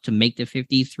well enough to make the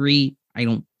 53?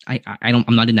 I'm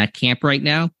not in that camp right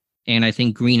now. And I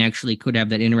think Green actually could have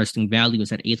that interesting value as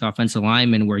that 8th offensive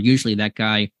lineman, where usually that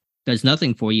guy does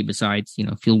nothing for you besides,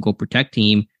 field goal protect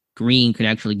team. Green could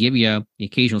actually give you the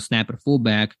occasional snap at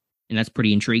fullback, and that's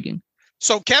pretty intriguing.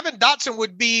 So Kevin Dotson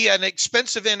would be an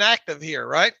expensive inactive here,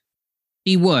 right?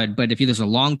 He would, but if there's a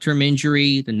long-term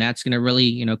injury, then that's going to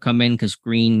really, come in because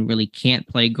Green really can't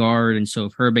play guard. And so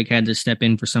if Herbig had to step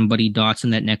in for somebody, Dotson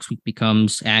that next week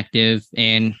becomes active.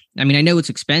 And I mean, I know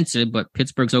it's expensive, but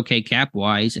Pittsburgh's okay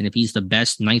cap-wise. And if he's the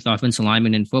best 9th offensive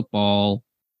lineman in football,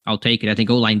 I'll take it. I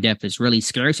think O-line depth is really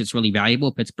scarce. It's really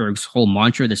valuable. Pittsburgh's whole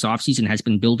mantra this offseason has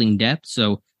been building depth.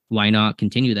 So why not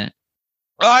continue that?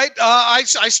 All right. I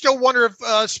still wonder if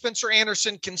Spencer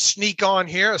Anderson can sneak on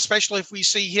here, especially if we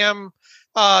see him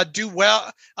do well.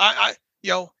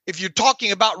 If you're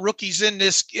talking about rookies in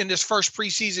this first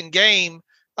preseason game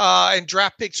and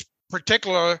draft picks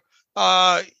particular,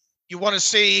 you want to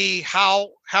see how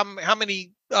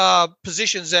many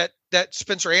positions that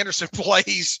Spencer Anderson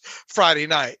plays Friday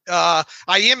night. I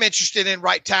am interested in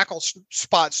right tackle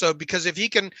spots though, because if he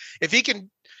can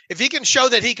show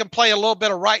that he can play a little bit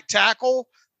of right tackle,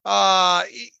 I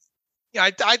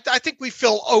think we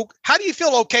feel. How do you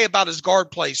feel okay about his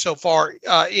guard play so far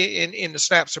in the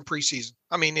snaps in preseason?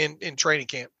 I mean, in training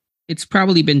camp. It's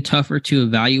probably been tougher to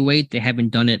evaluate. They haven't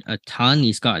done it a ton.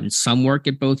 He's gotten some work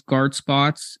at both guard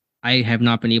spots. I have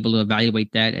not been able to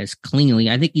evaluate that as cleanly.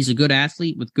 I think he's a good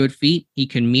athlete with good feet. He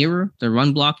can mirror the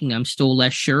run blocking. I'm still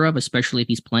less sure of, especially if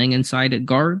he's playing inside at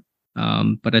guard.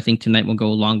 But I think tonight will go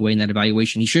a long way in that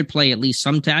evaluation. He should play at least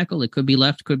some tackle. It could be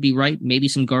left, could be right, maybe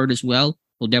some guard as well.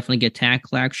 We'll definitely get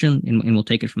tackle action, and we'll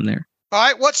take it from there. All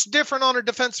right. What's different on a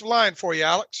defensive line for you,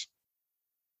 Alex?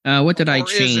 What did I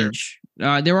change?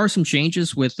 There are some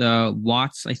changes with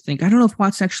Watts, I think. I don't know if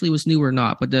Watts actually was new or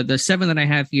not, but the 7 that I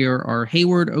have here are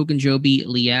Hayward, Ogunjobi,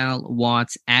 Leal,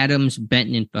 Watts, Adams,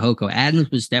 Benton, and Fehoko.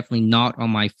 Adams was definitely not on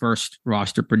my first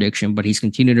roster prediction, but he's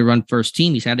continued to run first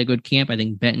team. He's had a good camp. I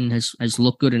think Benton has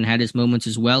looked good and had his moments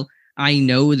as well. I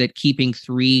know that keeping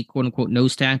 3 quote-unquote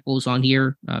nose tackles on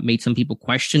here made some people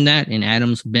question that, in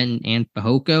Adams, Benton, and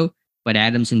Fehoko. But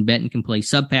Adams and Benton can play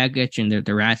sub-package, and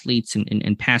they're athletes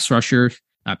and pass rushers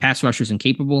and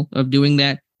capable of doing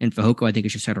that. And Fehoko, I think,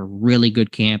 has just had a really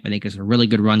good camp. I think is a really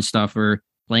good run stuffer.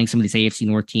 Playing some of these AFC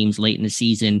North teams late in the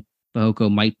season,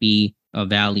 Fehoko might be of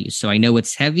value. So I know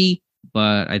it's heavy,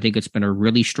 but I think it's been a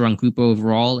really strong group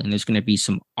overall, and there's going to be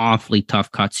some awfully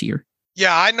tough cuts here.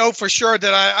 Yeah, I know for sure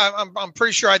that I'm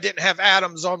pretty sure I didn't have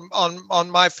Adams on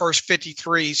my first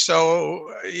 53.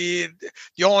 So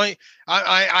I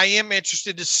am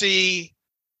interested to see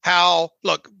how,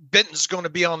 look, Benton's going to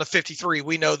be on the 53.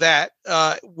 We know that.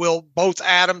 Will both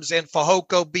Adams and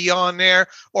Fehoko be on there,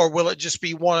 or will it just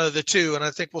be one of the two? And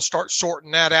I think we'll start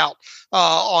sorting that out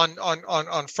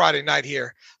on Friday night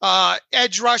here.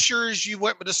 Edge rushers, you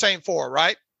went with the same 4,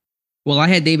 right? Well, I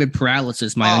had David Perales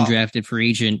as my undrafted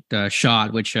free agent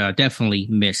shot, which definitely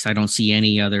missed. I don't see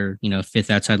any other,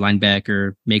 5th outside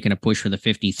linebacker making a push for the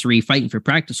 53, fighting for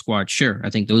practice squad. Sure,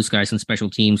 I think those guys on special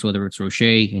teams, whether it's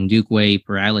Roche and Dukwe,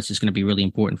 Perales is going to be really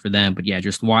important for them. But yeah,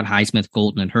 just Watt, Highsmith,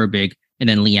 Golden, and Herbig, and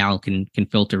then Leal can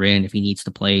filter in if he needs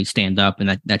to play, stand up,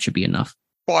 and that should be enough.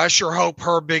 Boy, I sure hope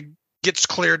Herbig gets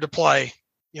cleared to play.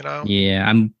 Yeah,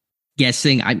 I'm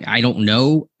guessing. I don't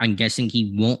know. I'm guessing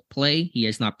he won't play. He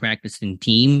has not practiced in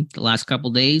team the last couple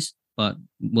days, but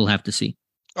we'll have to see.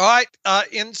 All right.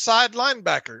 Inside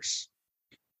linebackers.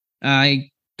 I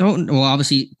don't know. Well,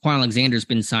 obviously, Quan Alexander's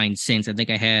been signed since. I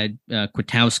think I had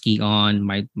Kwiatkowski on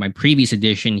my previous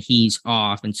edition. He's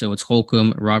off. And so it's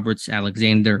Holcomb, Roberts,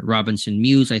 Alexander, Robinson,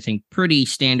 Muse. I think pretty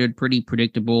standard, pretty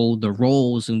predictable. The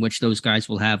roles in which those guys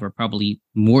will have are probably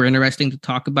more interesting to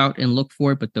talk about and look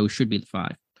for, but those should be the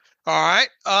 5. All right.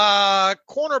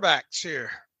 Cornerbacks here.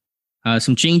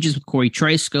 Some changes with Corey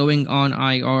Trice going on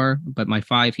IR, but my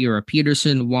 5 here are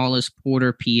Peterson, Wallace,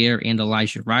 Porter, Pierre, and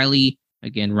Elijah Riley.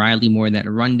 Again, Riley more in that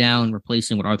rundown,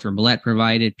 replacing what Arthur Millette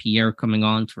provided. Pierre coming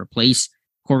on to replace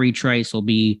Corey Trice will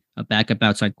be a backup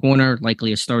outside corner,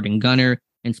 likely a starting gunner.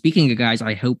 And speaking of guys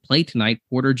I hope play tonight,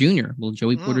 Porter Jr. Will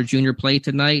Joey Porter Jr. play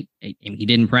tonight? And he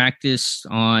didn't practice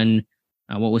on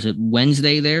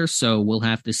Wednesday there. So we'll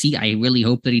have to see. I really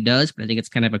hope that he does, but I think it's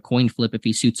kind of a coin flip if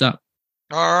he suits up.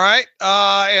 All right.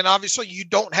 And obviously you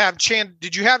don't have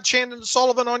Did you have Chandon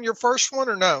Sullivan on your first one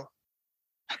or no?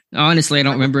 Honestly, I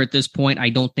don't remember at this point. I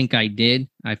don't think I did.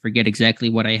 I forget exactly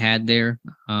what I had there.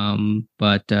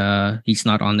 But he's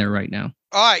not on there right now.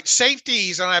 All right.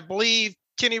 Safeties. And I believe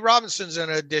Kenny Robinson's in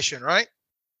addition, right?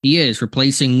 He is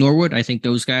replacing Norwood. I think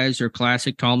those guys are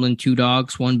classic Tomlin, 2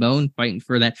 dogs, 1 bone, fighting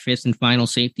for that 5th and final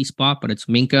safety spot. But it's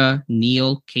Minka,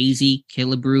 Neal, Casey,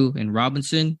 Killebrew, and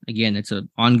Robinson. Again, it's an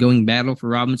ongoing battle for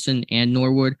Robinson and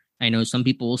Norwood. I know some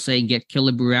people will say get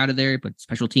Killebrew out of there, but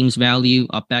special teams value,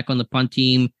 up back on the punt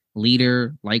team,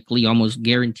 leader, likely almost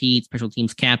guaranteed, special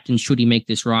teams captain, should he make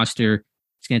this roster.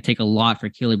 It's going to take a lot for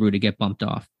Killebrew to get bumped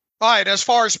off. All right. As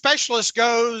far as specialists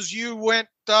goes, you went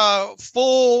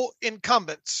full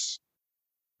incumbents.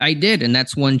 I did, and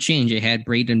that's one change. I had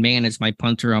Braden Mann as my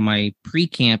punter on my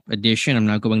pre-camp edition. I'm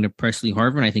now going to Presley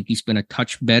Harvin. I think he's been a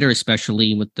touch better,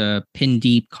 especially with the pin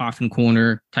deep, coffin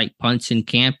corner type punts in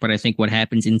camp. But I think what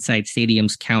happens inside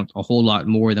stadiums count a whole lot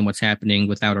more than what's happening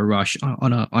without a rush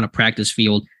on a practice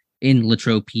field in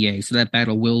Latrobe, PA. So that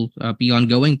battle will be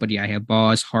ongoing. But yeah, I have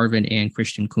Boz, Harvin, and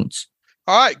Christian Kuntz.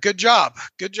 All right, good job.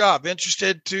 Good job.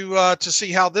 Interested to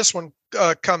see how this one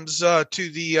comes to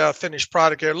the finished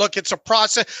product here. Look, it's a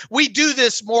process. We do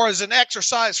this more as an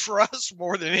exercise for us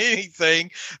more than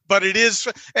anything, but it is.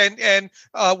 And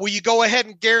will you go ahead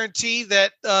and guarantee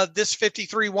that this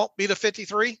 53 won't be the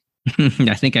 53?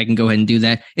 I think I can go ahead and do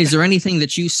that. Is there anything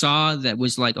that you saw that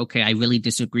was like, okay, I really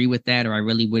disagree with that, or I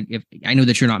really would? If I know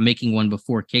that you're not making one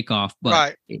before kickoff, but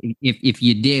right. if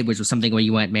you did, was there something where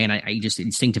you went, man, I just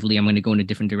instinctively I'm going to go in a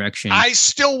different direction? I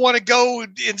still want to go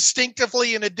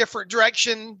instinctively in a different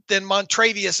direction than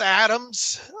Montravius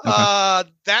Adams.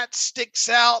 Okay. That sticks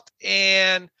out,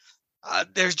 and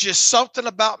there's just something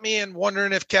about me and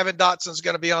wondering if Kevin Dotson's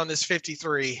going to be on this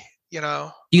 53. You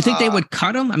know, do you think they would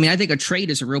cut him? I mean, I think a trade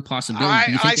is a real possibility.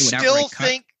 Do you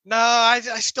think I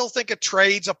still think a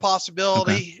trade's a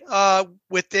possibility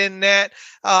within that.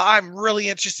 I'm really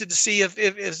interested to see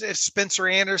if Spencer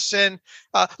Anderson.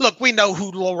 Look, we know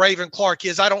who Raven Clark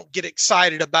is. I don't get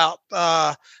excited about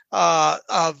that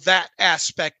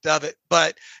aspect of it,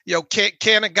 but you know,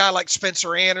 can a guy like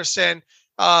Spencer Anderson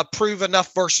prove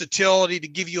enough versatility to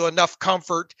give you enough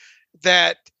comfort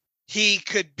that he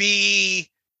could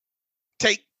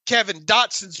take Kevin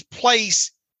Dotson's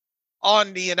place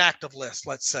on the inactive list,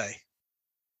 let's say?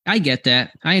 I get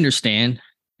that. I understand.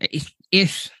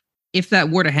 If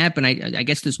that were to happen, I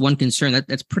guess there's one concern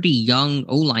that's pretty young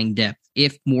O-line depth.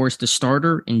 If Moore's the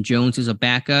starter and Jones is a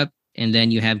backup, and then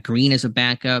you have Green as a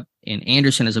backup and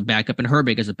Anderson as a backup and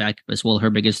Herbig as a backup as well.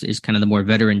 Herbig is kind of the more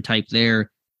veteran type there.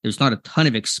 There's not a ton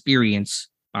of experience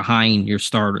behind your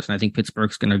starters. And I think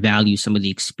Pittsburgh's going to value some of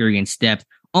the experience depth,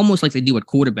 almost like they do at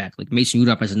quarterback, like Mason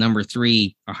Rudolph as a number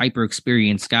 3, a hyper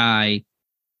experienced guy,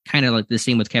 kind of like the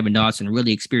same with Kevin Dotson, a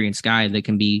really experienced guy that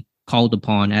can be called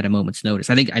upon at a moment's notice.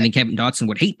 I think Kevin Dotson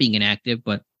would hate being inactive,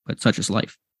 but such is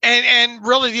life. And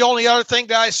really the only other thing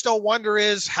that I still wonder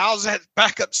is how's that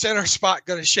backup center spot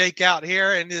going to shake out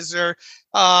here? And is there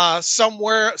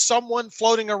someone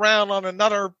floating around on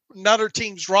another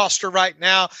team's roster right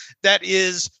now that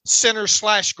is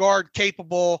center/guard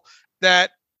capable that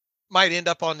might end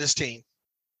up on this team?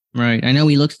 Right. I know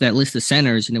we looked at that list of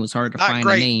centers and it was hard to find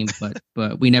a name,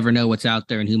 but we never know what's out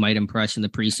there and who might impress in the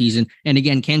preseason. And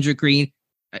again, Kendrick Green,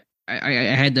 I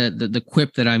had the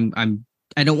quip that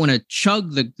I don't want to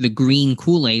chug the green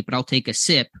Kool-Aid, but I'll take a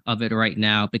sip of it right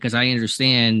now because I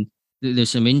understand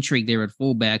there's some intrigue there at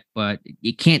fullback, but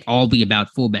it can't all be about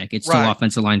fullback. It's still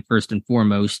offensive line first and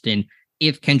foremost. And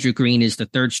if Kendrick Green is the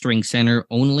 3rd string center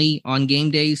only on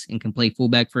game days and can play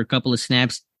fullback for a couple of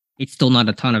snaps, it's still not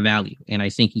a ton of value. And I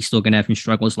think he's still going to have some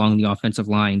struggles along the offensive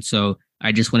line. So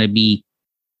I just want to be,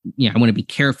 I want to be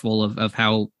careful of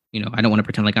how, I don't want to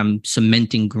pretend like I'm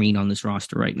cementing Green on this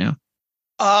roster right now.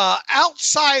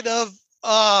 Outside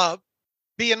of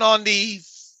being on the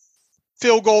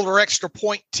field goal or extra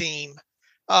point team,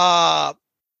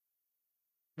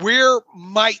 where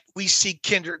might we see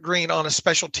Kendrick Green on a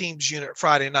special teams unit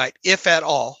Friday night, if at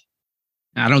all?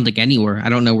 I don't think anywhere. I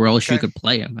don't know where else you could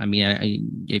play him. I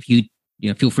mean, if you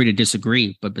feel free to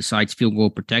disagree, but besides field goal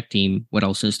protect team, what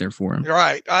else is there for him? You're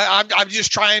right. I'm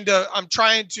just trying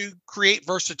to create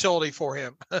versatility for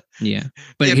him. Yeah,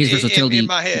 but his versatility in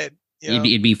my head.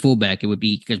 It'd be fullback. It would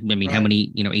be because how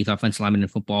many 8th offensive linemen in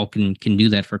football can do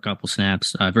that for a couple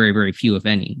snaps? Very, very few, if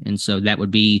any. And so that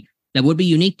would be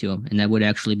unique to him, and that would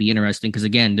actually be interesting because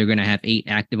again, they're going to have 8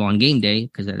 active on game day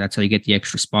because that's how you get the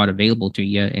extra spot available to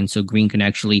you. And so Green can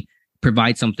actually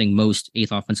provide something most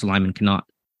 8th offensive linemen cannot.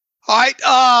 All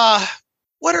right.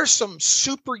 What are some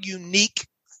super unique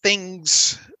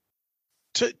things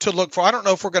to look for. I don't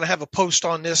know if we're going to have a post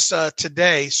on this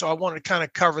today, so I want to kind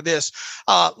of cover this.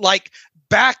 Like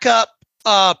backup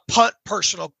punt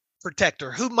personal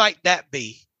protector. Who might that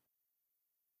be?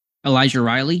 Elijah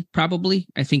Riley, probably.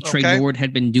 I think Trey Norwood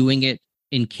had been doing it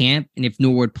in camp, and if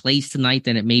Norwood plays tonight,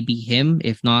 then it may be him.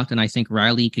 If not, then I think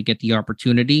Riley could get the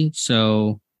opportunity.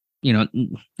 So, not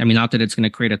that it's going to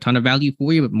create a ton of value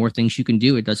for you, but more things you can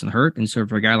do, it doesn't hurt. And so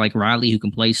for a guy like Riley who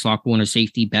can play slot corner,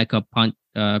 safety, backup punt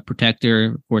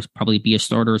protector, of course, probably be a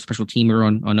starter, a special teamer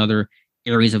on other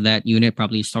areas of that unit,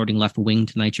 probably starting left wing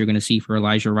tonight, you're going to see for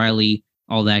Elijah Riley.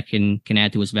 All that can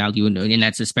add to his value. And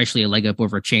that's especially a leg up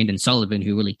over Chandon Sullivan,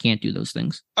 who really can't do those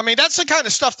things. I mean, that's the kind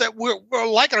of stuff that we're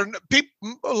like. A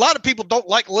lot of people don't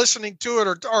like listening to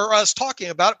it or us talking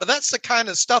about it, but that's the kind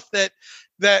of stuff that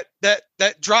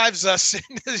drives us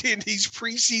in these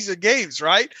preseason games,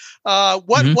 right?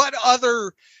 What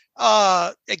other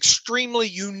extremely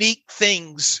unique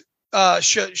things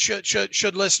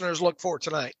should listeners look for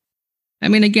tonight? I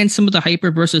mean, again, some of the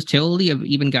hyper versatility of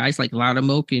even guys like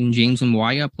Loudermilk and James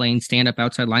Mwaya playing stand-up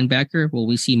outside linebacker. Will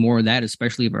we see more of that,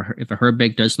 especially if a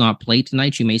Herbig does not play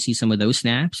tonight? You may see some of those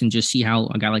snaps and just see how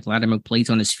a guy like Loudermilk plays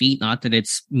on his feet. Not that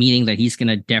it's meaning that he's going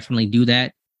to definitely do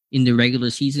that in the regular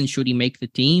season should he make the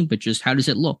team, but just how does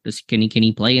it look? Can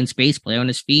he play in space, play on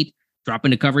his feet, drop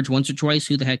into coverage once or twice?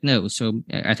 Who the heck knows? So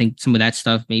I think some of that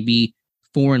stuff may be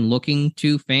foreign looking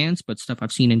to fans, but stuff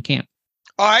I've seen in camp.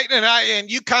 All right, and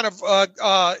you kind of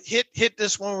hit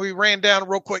this when we ran down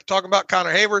real quick talking about Connor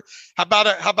Hayward. How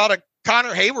about a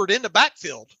Connor Hayward in the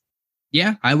backfield?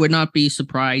 Yeah, I would not be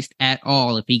surprised at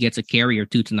all if he gets a carry or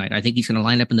two tonight. I think he's going to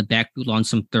line up in the backfield on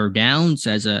some third downs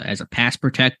as a pass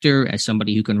protector, as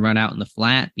somebody who can run out in the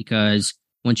flat. Because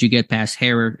once you get past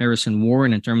Harrison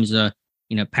Warren in terms of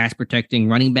pass protecting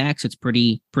running backs, it's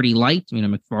pretty light.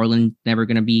 McFarland never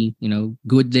going to be,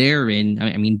 good there. And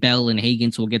I mean, Bell and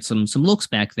Higgins will get some looks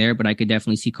back there, but I could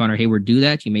definitely see Connor Hayward do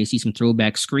that. You may see some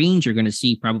throwback screens. You're going to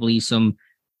see probably some,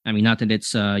 not that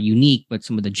it's unique, but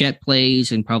some of the jet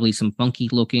plays and probably some funky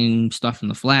looking stuff in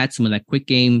the flat, some of that quick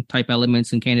game type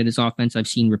elements in Canada's offense I've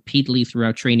seen repeatedly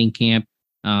throughout training camp.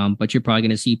 But you're probably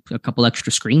going to see a couple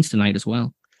extra screens tonight as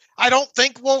well. I don't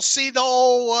think we'll see the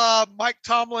old Mike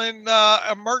Tomlin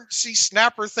emergency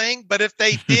snapper thing, but if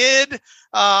they did,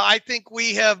 I think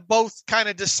we have both kind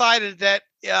of decided that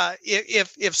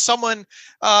if someone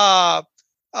not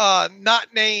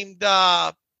named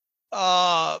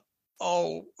Holcomb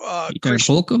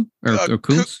or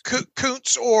Kuntz?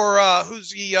 Kuntz or who's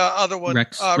the other one?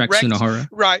 Rex Sunahara.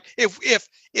 Right. If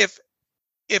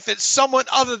it's someone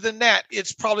other than that,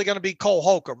 it's probably going to be Cole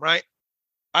Holcomb, right?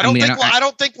 I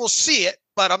don't think we'll see it,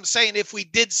 but I'm saying if we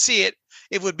did see it,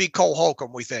 it would be Cole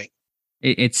Holcomb, we think.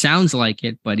 It sounds like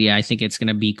it, but yeah, I think it's going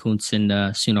to be Kuntz and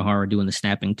Sunahara doing the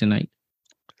snapping tonight.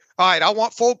 All right, I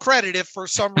want full credit if for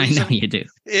some reason. I know you do.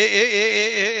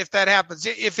 If that happens.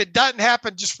 If it doesn't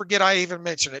happen, just forget I even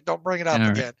mentioned it. Don't bring it up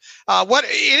again. Right.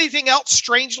 Anything else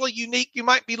strangely unique you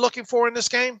might be looking for in this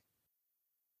game?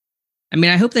 I mean,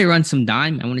 I hope they run some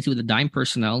dime. I want to see what the dime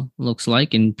personnel looks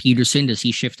like. And Peterson, does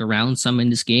he shift around some in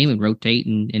this game and rotate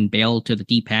and bail to the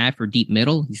deep half or deep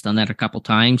middle? He's done that a couple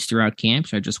times throughout camp.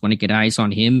 So I just want to get eyes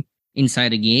on him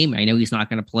inside a game. I know he's not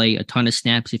going to play a ton of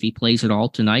snaps if he plays at all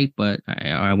tonight, but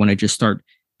I want to just start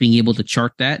being able to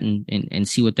chart that and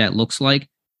see what that looks like.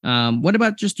 What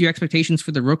about just your expectations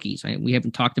for the rookies? We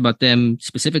haven't talked about them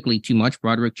specifically too much.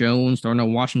 Broderick Jones,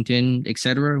 Darnell Washington,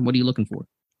 etc. What are you looking for?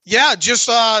 Yeah, just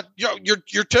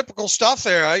your typical stuff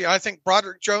there. I think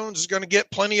Broderick Jones is going to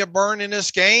get plenty of burn in this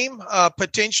game,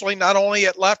 potentially not only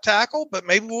at left tackle, but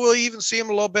maybe we'll even see him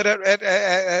a little bit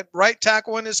at right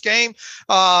tackle in this game.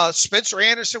 Spencer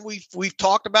Anderson, we've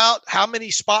talked about how many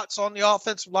spots on the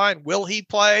offensive line will he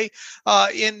play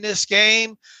in this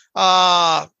game?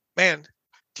 Man,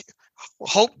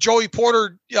 hope Joey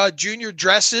Porter Jr.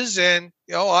 dresses and.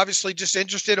 Obviously just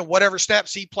interested in whatever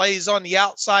snaps he plays on the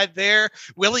outside there.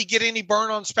 Will he get any burn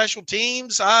on special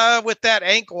teams with that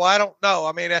ankle? I don't know.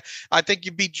 I mean, I think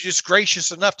you'd be just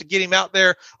gracious enough to get him out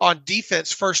there on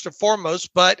defense first and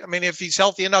foremost. But, I mean, if he's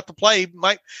healthy enough to play, he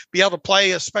might be able to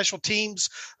play a special teams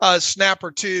snap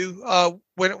or two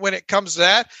when it comes to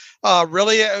that.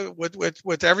 Really,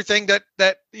 with everything that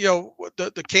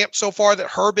the camp so far that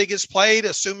Herbig has played,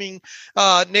 assuming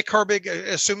Nick Herbig,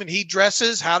 assuming he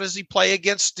dresses, how does he play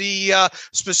against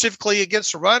specifically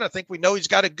against the run? I think we know he's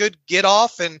got a good get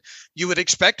off, and you would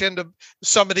expect him to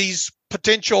some of these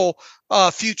potential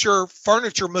future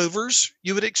furniture movers.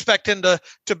 You would expect him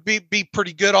to be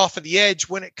pretty good off of the edge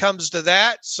when it comes to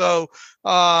that. So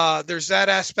there's that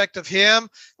aspect of him.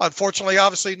 Unfortunately,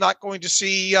 obviously not going to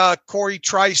see Corey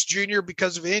Trice Jr.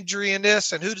 because of injury in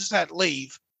this. And who does that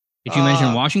leave? Did you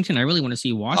mention Washington? I really want to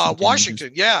see Washington.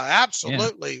 Washington, yeah,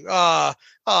 absolutely. Yeah.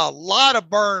 A lot of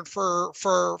burn for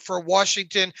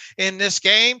Washington in this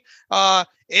game.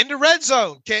 In the red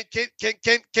zone, can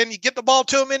you get the ball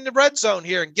to him in the red zone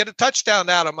here and get a touchdown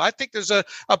out of him? I think there's a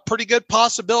pretty good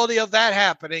possibility of that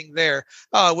happening there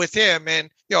with him.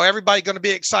 And everybody going to be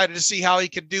excited to see how he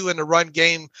can do in the run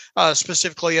game,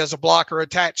 specifically as a blocker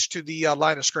attached to the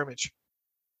line of scrimmage.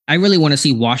 I really want to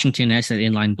see Washington as that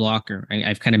inline blocker.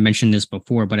 I've kind of mentioned this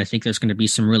before, but I think there's going to be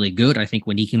some really good. I think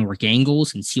when he can work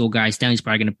angles and seal guys down, he's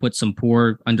probably going to put some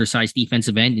poor, undersized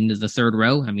defensive end into the third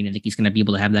row. I mean, I think he's going to be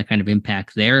able to have that kind of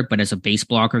impact there. But as a base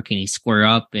blocker, can he square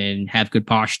up and have good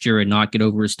posture and not get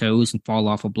over his toes and fall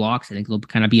off of blocks? I think it'll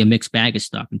kind of be a mixed bag of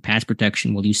stuff. And pass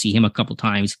protection, well, you see him a couple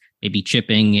times, maybe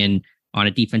chipping and on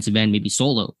a defensive end, maybe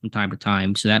solo from time to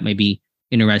time. So that may be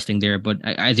interesting there, but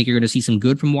I think you're going to see some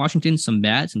good from Washington, some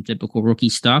bad, some typical rookie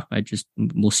stuff.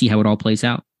 We'll see how it all plays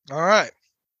out. All right,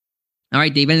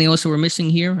 Dave. Anything else that we're missing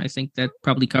here? I think that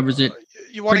probably covers it.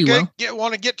 You want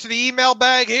to get to the email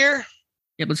bag here?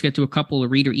 Yep, let's get to a couple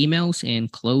of reader emails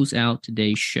and close out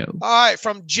today's show. All right,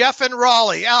 from Jeff and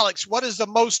Raleigh. Alex, what is the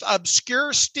most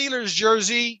obscure Steelers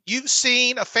jersey you've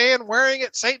seen a fan wearing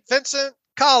at St. Vincent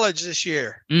College this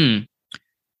year?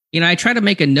 I try to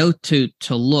make a note to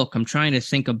look. I'm trying to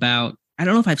think about, I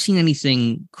don't know if I've seen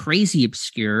anything crazy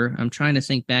obscure. I'm trying to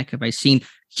think back. Have I seen,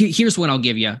 here's what I'll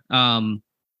give you. And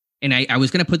I was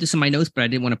going to put this in my notes, but I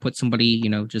didn't want to put somebody,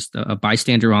 just a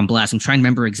bystander on blast. I'm trying to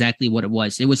remember exactly what it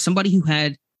was. It was somebody who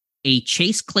had a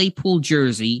Chase Claypool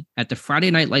jersey at the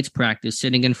Friday Night Lights practice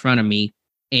sitting in front of me.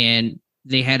 And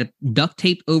they had a duct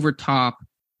tape over top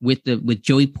with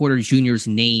Joey Porter Jr.'s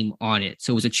name on it.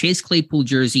 So it was a Chase Claypool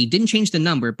jersey. Didn't change the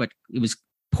number, but it was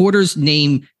Porter's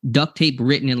name duct tape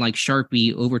written in like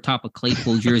Sharpie over top of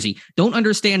Claypool jersey. Don't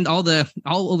understand all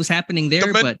what was happening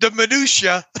there, but the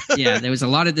minutia. Yeah, there was a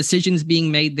lot of decisions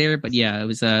being made there, but yeah, it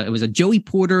was a Joey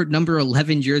Porter number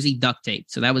 11 jersey duct tape.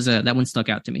 So that one stuck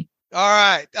out to me. All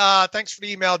right. Thanks for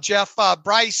the email, Jeff.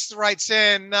 Bryce writes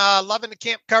in, loving the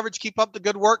camp coverage. Keep up the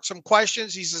good work. Some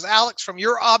questions. He says, Alex, from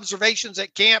your observations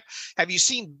at camp, have you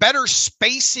seen better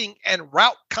spacing and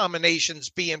route combinations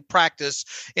being practiced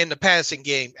in the passing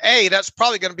game? That's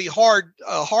probably going to be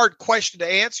a hard question to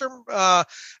answer.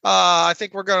 I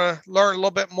think we're going to learn a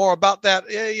little bit more about that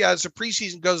as the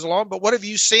preseason goes along. But what have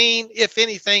you seen, if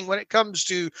anything, when it comes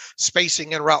to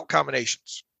spacing and route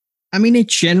combinations? I mean, it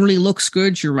generally looks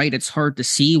good. You're right. It's hard to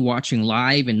see watching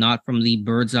live and not from the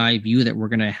bird's eye view that we're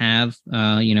going to have,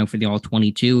 for the all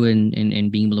 22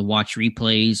 and being able to watch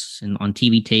replays and on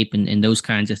TV tape and those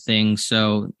kinds of things.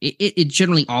 So it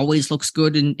generally always looks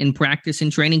good in practice and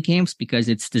training camps because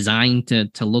it's designed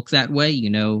to look that way. You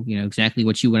know exactly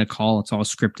what you want to call. It's all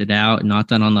scripted out and not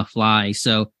done on the fly.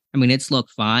 So, I mean, it's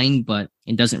looked fine, but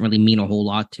it doesn't really mean a whole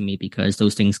lot to me because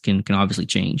those things can obviously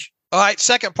change. All right,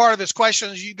 second part of this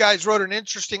question is you guys wrote an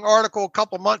interesting article a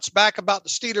couple months back about the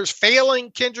Steelers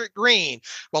failing Kendrick Green.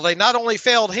 Well, they not only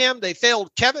failed him, they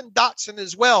failed Kevin Dotson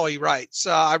as well, he writes.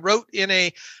 I wrote in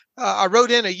a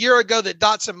year ago that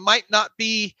Dotson might not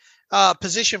be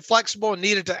position flexible and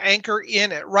needed to anchor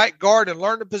in at right guard and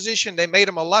learn the position. They made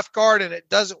him a left guard and it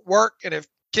doesn't work. And if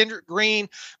Kendrick Green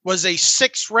was a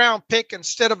 6th round pick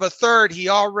instead of a 3rd, he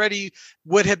already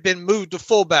would have been moved to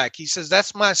fullback. He says,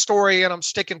 that's my story and I'm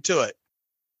sticking to it.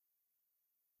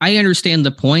 I understand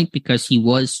the point because he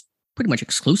was pretty much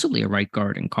exclusively a right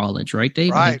guard in college, right,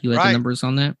 Dave? Right, I think you had the numbers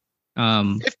on that.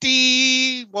 5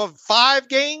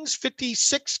 games,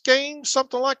 56 games,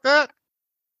 something like that.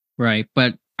 Right.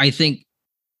 But I think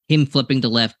him flipping to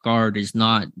left guard is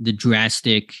not the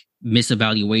drastic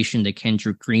misevaluation that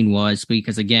Kendrick Green was,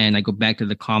 because again, I go back to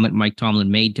the comment Mike Tomlin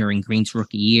made during Green's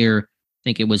rookie year. I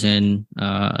think it was in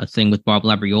a thing with Bob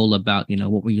Labriola about,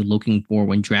 what were you looking for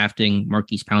when drafting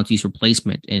Marquise Pouncey's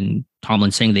replacement? And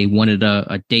Tomlin saying they wanted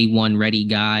a day one ready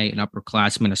guy, an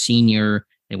upperclassman, a senior.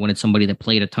 They wanted somebody that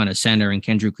played a ton of center, and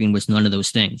Kendrick Green was none of those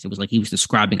things. It was like he was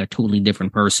describing a totally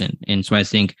different person. And so I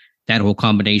think that whole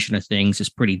combination of things is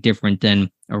pretty different than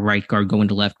a right guard going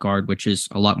to left guard, which is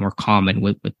a lot more common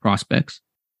with prospects.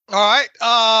 All right.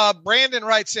 Brandon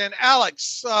writes in,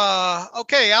 Alex.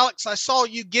 Alex, I saw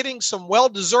you getting some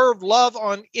well-deserved love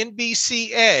on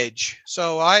NBC Edge.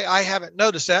 So I haven't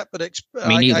noticed that, but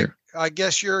Me neither. I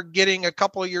guess you're getting a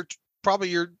couple of your probably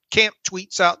your camp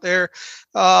tweets out there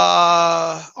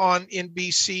on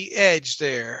NBC Edge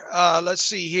there. Let's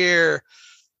see here.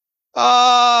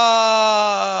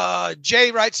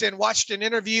 Jay writes in, watched an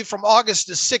interview from August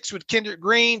the 6th with Kendrick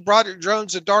Green, Broderick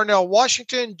Jones, and Darnell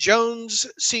Washington. Jones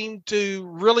seemed to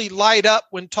really light up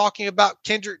when talking about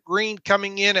Kendrick Green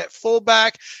coming in at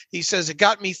fullback. He says it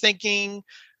got me thinking,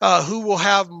 who will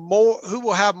have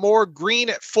more, Green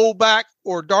at fullback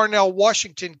or Darnell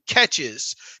Washington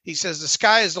catches? He says the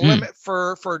sky is the limit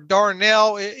for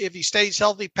Darnell. If he stays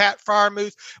healthy, Pat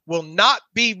Freiermuth will not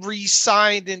be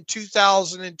re-signed in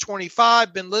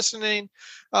 2025. Been listening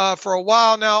for a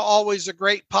while now. Always a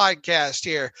great podcast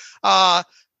here.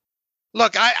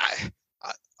 Look,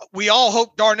 we all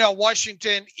hope Darnell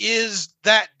Washington is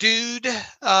that dude.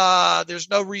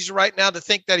 There's no reason right now to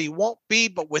think that he won't be,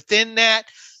 but within that,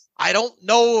 I don't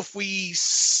know if we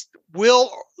will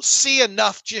see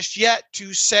enough just yet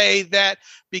to say that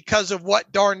because of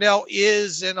what Darnell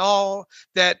is and all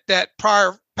that Pat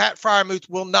Freiermuth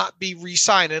will not be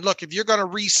re-signed. And look, if you're going to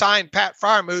re-sign Pat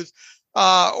Freiermuth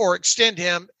or extend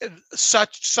him,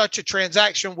 such a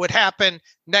transaction would happen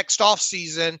next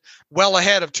offseason, well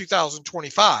ahead of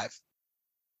 2025.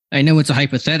 I know it's a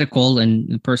hypothetical and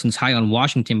the person's high on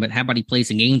Washington, but how about he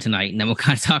plays a game tonight? And then we'll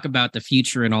kind of talk about the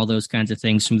future and all those kinds of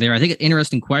things from there. I think an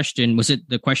interesting question. Was it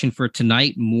the question for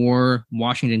tonight, more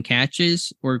Washington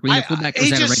catches or Green at fullback? Or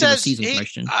is that a regular season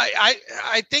question?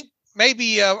 I think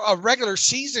maybe a regular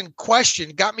season question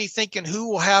got me thinking, who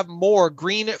will have more,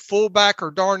 Green at fullback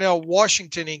or Darnell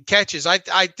Washington in catches? I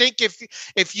think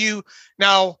if you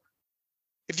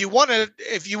want to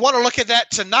look at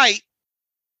that tonight,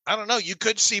 I don't know, you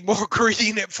could see more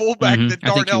Green at fullback than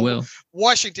Darnell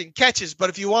Washington catches.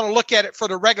 But if you want to look at it for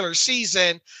the regular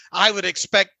season, I would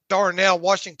expect Darnell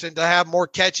Washington to have more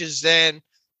catches than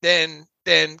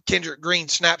Kendrick Green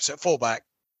snaps at fullback.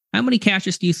 How many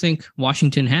catches do you think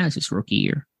Washington has this rookie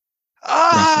year?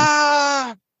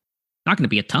 Not going to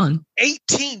be a ton.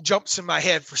 18 jumps in my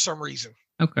head for some reason.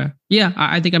 Okay. Yeah,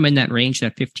 I think I'm in that range,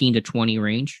 that 15 to 20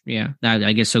 range. Yeah,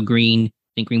 I guess so.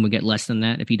 I think Green would get less than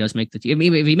that if he does make the team. I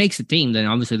mean, if he makes the team, then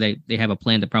obviously they have a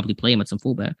plan to probably play him at some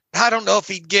fullback. I don't know if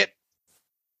he'd get.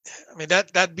 I mean,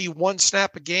 that'd be one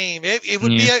snap a game. It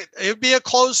would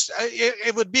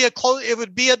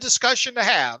be a discussion to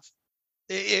have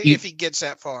if he gets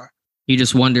that far. You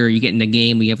just wonder, you get in the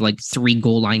game, we have like 3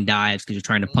 goal line dives because you're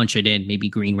trying to punch it in. Maybe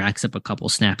Green racks up a couple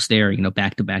snaps there,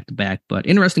 back to back to back. But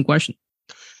interesting question.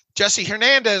 Jesse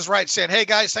Hernandez writes in, hey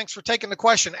guys, thanks for taking the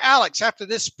question. Alex, after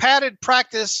this padded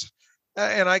practice,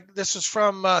 this is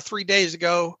from 3 days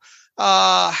ago,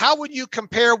 how would you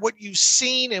compare what you've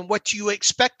seen and what you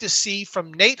expect to see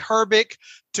from Nate Herbig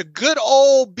to good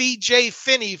old BJ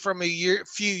Finney from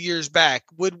few years back?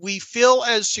 Would we feel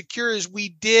as secure as we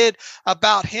did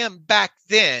about him back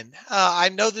then? I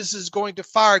know this is going to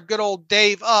fire good old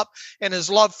Dave up and his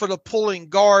love for the pulling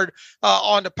guard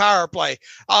on the power play.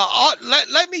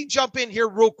 Let me jump in here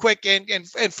real quick and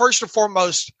first and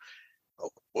foremost,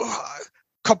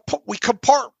 we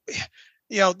compart.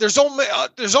 There's only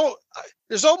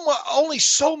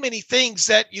so many things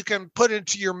that you can put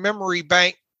into your memory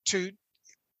bank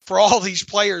for all these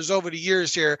players over the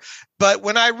years here. But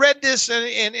when I read this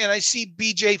and I see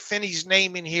BJ Finney's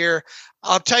name in here,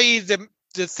 I'll tell you the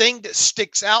thing that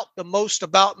sticks out the most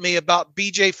about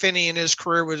BJ Finney and his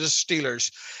career with the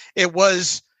Steelers. It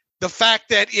was the fact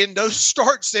that in those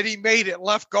starts that he made at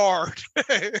left guard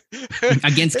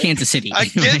against Kansas City,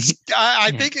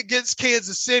 I think against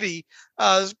Kansas City,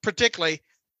 particularly,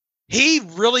 he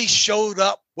really showed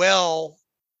up well.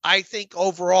 I think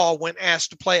overall when asked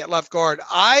to play at left guard,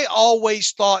 I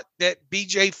always thought that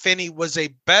BJ Finney was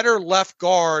a better left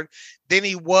guard than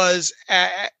he was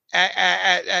at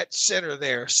center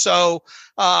there. So,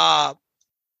 now,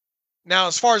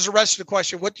 as far as the rest of the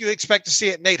question, what do you expect to see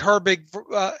at Nate Herbig?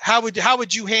 How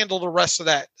would you handle the rest of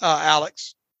that,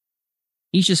 Alex?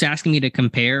 He's just asking me to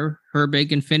compare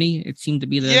Herbig and Finney. It seemed to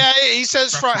be the he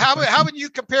says how would you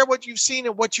compare what you've seen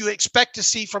and what you expect to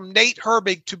see from Nate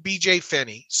Herbig to BJ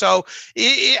Finney? So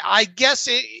I guess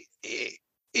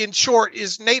in short,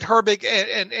 is Nate Herbig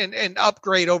an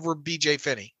upgrade over BJ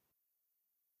Finney?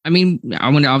 I mean, I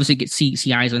want to obviously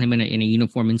see eyes on him in a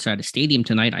uniform inside a stadium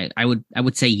tonight. I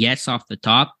would say yes off the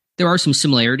top. There are some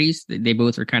similarities. They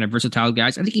both are kind of versatile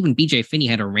guys. I think even BJ Finney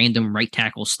had a random right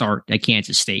tackle start at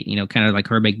Kansas State, kind of like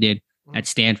Herbig did at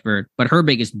Stanford. But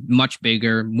Herbig is much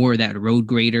bigger, more of that road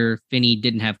grader. Finney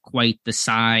didn't have quite the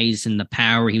size and the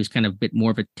power. He was kind of a bit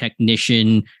more of a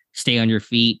technician, stay on your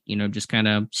feet, just kind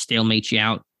of stalemate you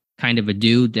out kind of a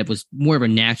dude that was more of a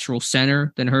natural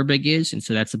center than Herbig is. And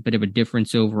so that's a bit of a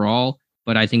difference overall.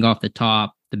 But I think off the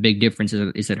top, the big difference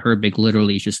is that Herbig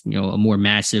literally is just, a more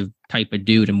massive type of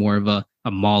dude and more of a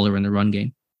mauler in the run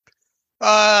game.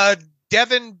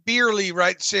 Devin Beerley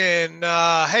writes in,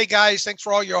 hey guys, thanks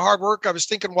for all your hard work. I was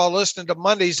thinking while listening to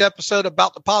Monday's episode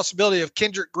about the possibility of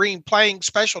Kendrick Green playing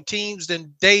special teams.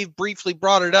 Then Dave briefly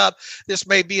brought it up. This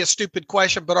may be a stupid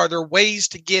question, but are there ways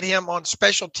to get him on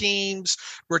special teams,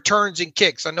 returns and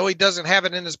kicks? I know he doesn't have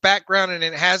it in his background and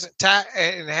it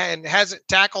hasn't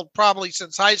tackled probably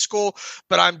since high school,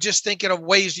 but I'm just thinking of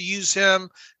ways to use him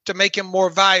to make him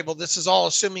more valuable. This is all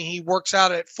assuming he works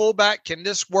out at fullback. Can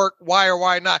this work? Why or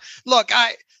why not? Look,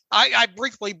 I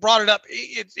briefly brought it up.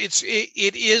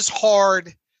 It is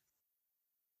hard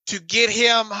to get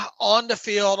him on the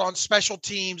field on special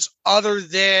teams other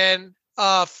than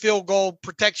field goal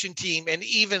protection team. And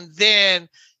even then,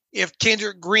 if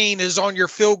Kendrick Green is on your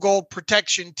field goal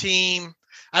protection team,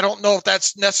 I don't know if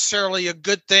that's necessarily a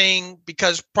good thing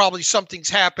because probably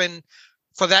something's happened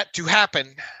for that to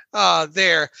happen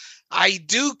there. I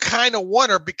do kind of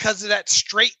wonder because of that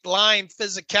straight line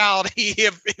physicality,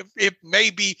 if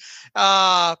maybe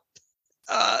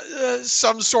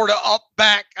some sort of up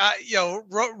back,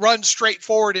 run straight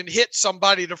forward and hit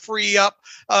somebody to free up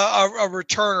a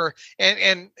returner,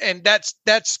 and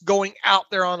that's going out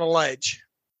there on a ledge.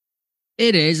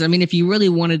 It is. I mean, if you really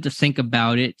wanted to think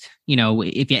about it,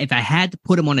 if I had to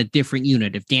put him on a different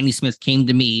unit, if Danny Smith came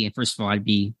to me, and first of all, I'd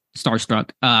be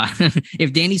starstruck.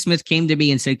 If Danny Smith came to me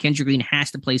and said Kendrick Green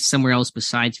has to play somewhere else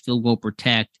besides field goal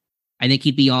protect, I think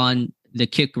he'd be on the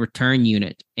kick return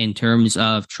unit in terms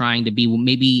of trying to be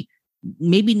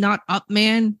maybe not up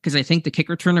man, because I think the kick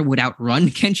returner would outrun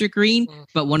Kendrick Green,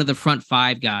 but one of the front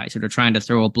five guys that are trying to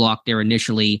throw a block there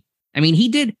initially. I mean,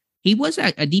 he was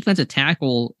a defensive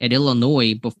tackle at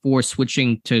Illinois before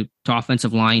switching to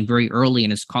offensive line very early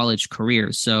in his college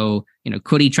career. So,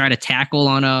 could he try to tackle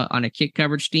on a kick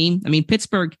coverage team? I mean,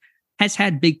 Pittsburgh has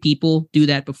had big people do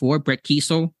that before. Brett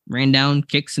Kiesel ran down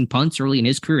kicks and punts early in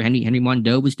his career. Henry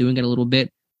Mondeau was doing it a little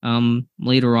bit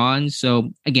later on.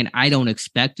 So again, I don't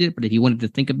expect it, but if you wanted to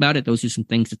think about it, those are some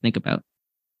things to think about.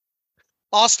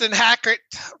 Austin Hackett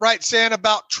writes in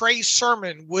about Trey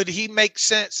Sermon. Would he make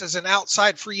sense as an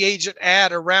outside free agent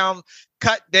add around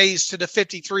cut days to the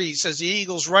 53? Says the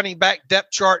Eagles running back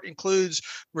depth chart includes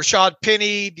Rashad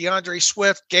Penny, DeAndre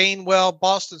Swift, Gainwell,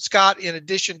 Boston Scott, in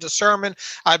addition to Sermon.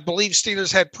 I believe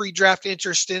Steelers had pre-draft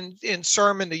interest in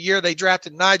Sermon the year they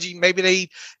drafted Najee. Maybe they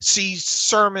see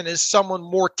Sermon as someone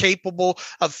more capable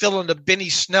of filling the Benny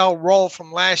Snell role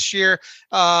from last year.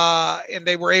 And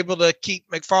they were able to keep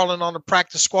McFarland on the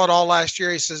practice squad all last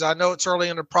year. He says, I know it's early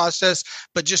in the process,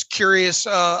 but just curious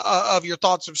of your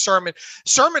thoughts of Sermon.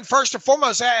 Sermon, first and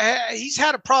foremost, he's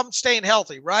had a problem staying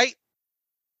healthy, right?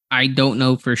 I don't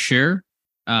know for sure.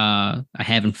 I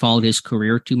haven't followed his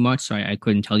career too much, so I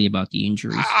couldn't tell you about the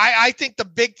injuries. I think the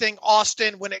big thing,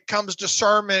 Austin, when it comes to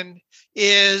Sermon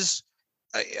is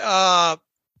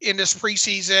in this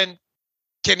preseason,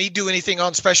 can he do anything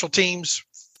on special teams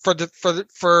for the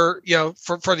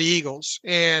Eagles?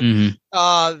 And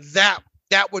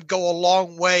that would go a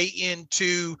long way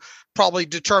into probably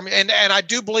determine. And I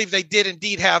do believe they did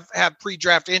indeed have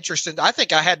pre-draft interest. And I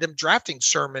think I had them drafting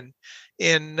Sermon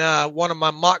in one of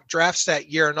my mock drafts that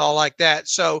year and all like that.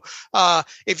 So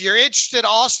if you're interested,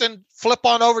 Austin, flip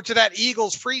on over to that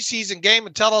Eagles preseason game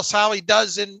and tell us how he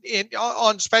does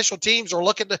on special teams, or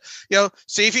look at the,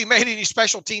 see if he made any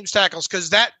special teams tackles. Cause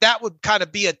that would kind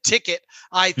of be a ticket,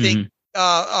 I think,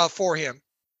 for him.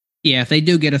 Yeah, if they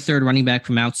do get a third running back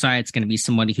from outside, it's going to be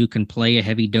somebody who can play a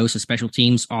heavy dose of special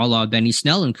teams, a la Benny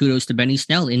Snell. And kudos to Benny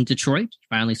Snell in Detroit.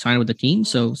 Finally signed with the team,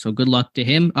 so good luck to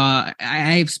him. I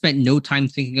have spent no time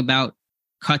thinking about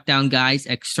cut down guys,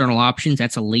 external options.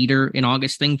 That's a later in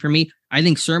August thing for me. I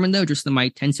think Sermon, though, just in my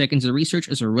 10 seconds of research,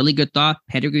 is a really good thought.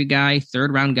 Pedigree guy,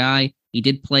 third round guy. He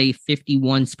did play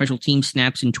 51 special team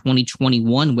snaps in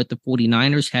 2021 with the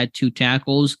 49ers, had 2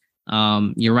 tackles.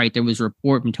 You're right. There was a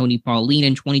report from Tony Pauline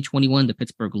in 2021 that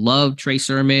Pittsburgh loved Trey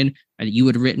Sermon. You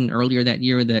had written earlier that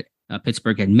year that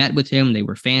Pittsburgh had met with him. They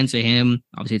were fans of him.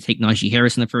 Obviously, take Najee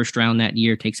Harris in the first round that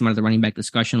year, takes him out of the running back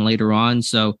discussion later on.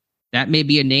 So that may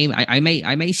be a name. I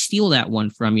may steal that one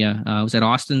from you. Was that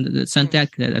Austin that sent that?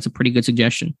 That's a pretty good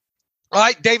suggestion. All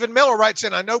right. David Miller writes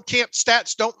in, I know camp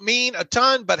stats don't mean a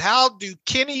ton, but how do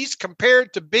Kenny's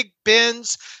compared to Big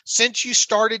Ben's since you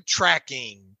started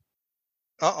tracking?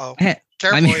 Uh-oh.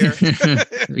 Careful here.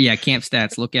 Yeah, camp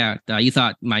stats, look out. You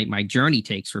thought my journey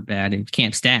takes were bad, and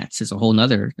camp stats is a whole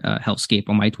nother hellscape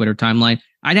on my Twitter timeline.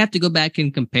 I'd have to go back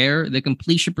and compare. The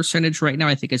completion percentage right now,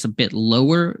 I think, is a bit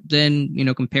lower than,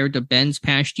 compared to Ben's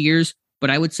past years.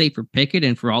 But I would say for Pickett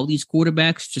and for all these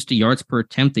quarterbacks, just the yards per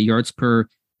attempt, the yards per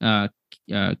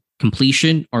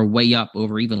completion are way up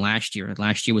over even last year.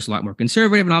 Last year was a lot more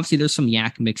conservative, and obviously there's some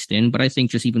yak mixed in. But I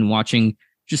think just even watching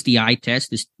just the eye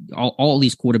test, all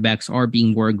these quarterbacks are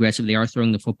being more aggressive. They are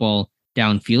throwing the football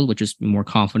downfield, which is more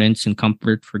confidence and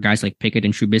comfort for guys like Pickett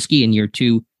and Trubisky in year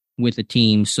 2 with the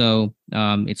team. So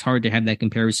it's hard to have that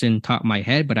comparison top of my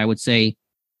head, but I would say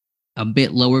a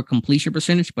bit lower completion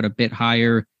percentage, but a bit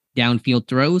higher downfield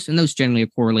throws. And there's generally a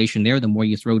correlation there. The more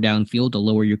you throw downfield, the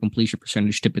lower your completion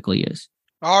percentage typically is.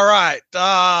 All right.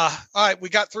 We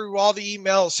got through all the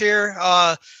emails here.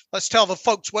 Let's tell the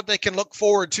folks what they can look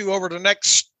forward to over the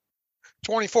next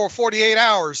 24, 48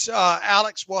 hours.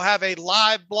 Alex will have a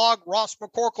live blog. Ross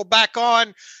McCorkle back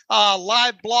on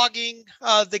live blogging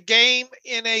the game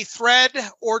in a thread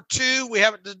or two. We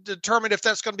haven't determined if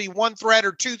that's going to be one thread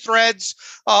or two threads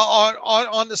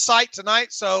on the site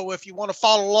tonight. So if you want to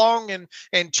follow along and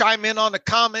chime in on the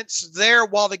comments there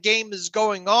while the game is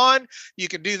going on, you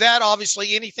can do that.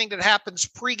 Obviously, anything that happens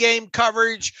pregame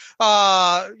coverage,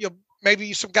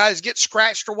 maybe some guys get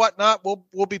scratched or whatnot.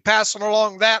 We'll be passing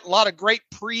along that. A lot of great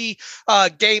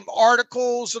pre-game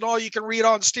articles and all you can read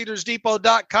on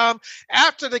SteelersDepot.com.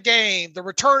 After the game, the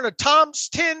return of Tom's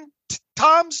 10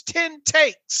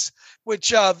 takes,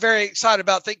 which very excited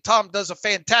about. I think Tom does a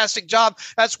fantastic job.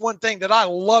 That's one thing that I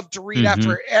love to read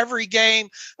after every game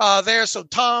there. So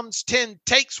Tom's 10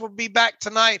 takes will be back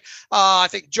tonight. I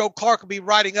think Joe Clark will be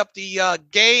writing up the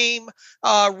game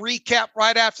recap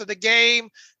right after the game.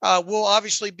 We'll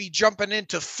obviously be jumping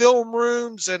into film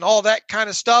rooms and all that kind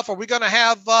of stuff. Are we going to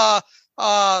have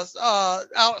Alex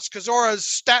Kozora's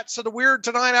stats of the weird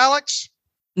tonight, Alex?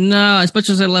 No, as much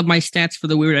as I love my stats for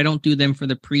the weird, I don't do them for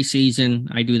the preseason.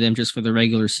 I do them just for the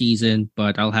regular season,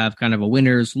 but I'll have kind of a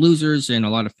winners, losers, and a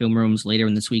lot of film rooms later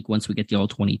in this week once we get the all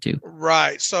 22.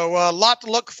 Right. So a lot to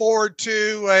look forward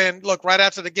to. And look, right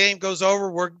after the game goes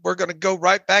over, we're going to go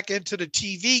right back into the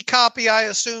TV copy, I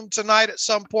assume, tonight at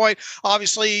some point.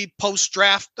 Obviously,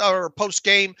 post-draft or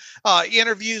post-game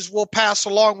interviews, we'll pass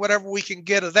along whatever we can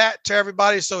get of that to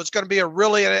everybody. So it's going to be a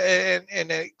really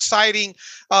an exciting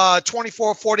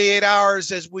 24, 48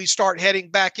 hours as we start heading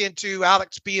back into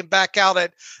Alex being back out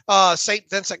at St.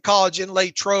 Vincent College in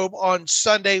Latrobe on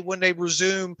Sunday when they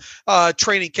resume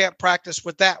training camp practice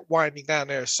with that winding down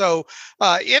there. So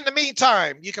in the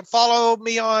meantime, you can follow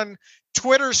me on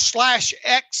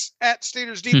Twitter/X at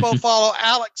Steelers Depot. Follow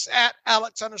Alex at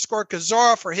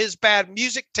Alex_Kozora for his bad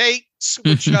music takes,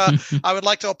 which I would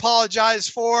like to apologize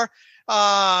for.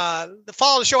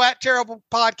 Follow the show at Terrible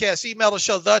Podcast. Email the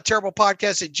show,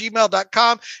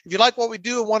 theterriblepodcast@gmail.com. If you like what we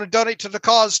do and want to donate to the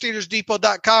cause,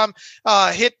 SteelersDepot.com.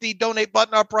 Hit the donate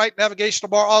button up right navigational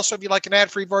bar. Also, if you like an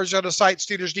ad-free version of the site,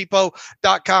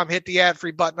 SteelersDepot.com. Hit the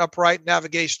ad-free button up right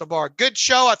navigational bar. Good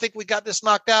show. I think we got this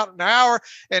knocked out in an hour.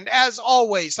 And as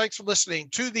always, thanks for listening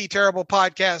to the Terrible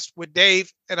Podcast with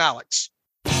Dave and Alex.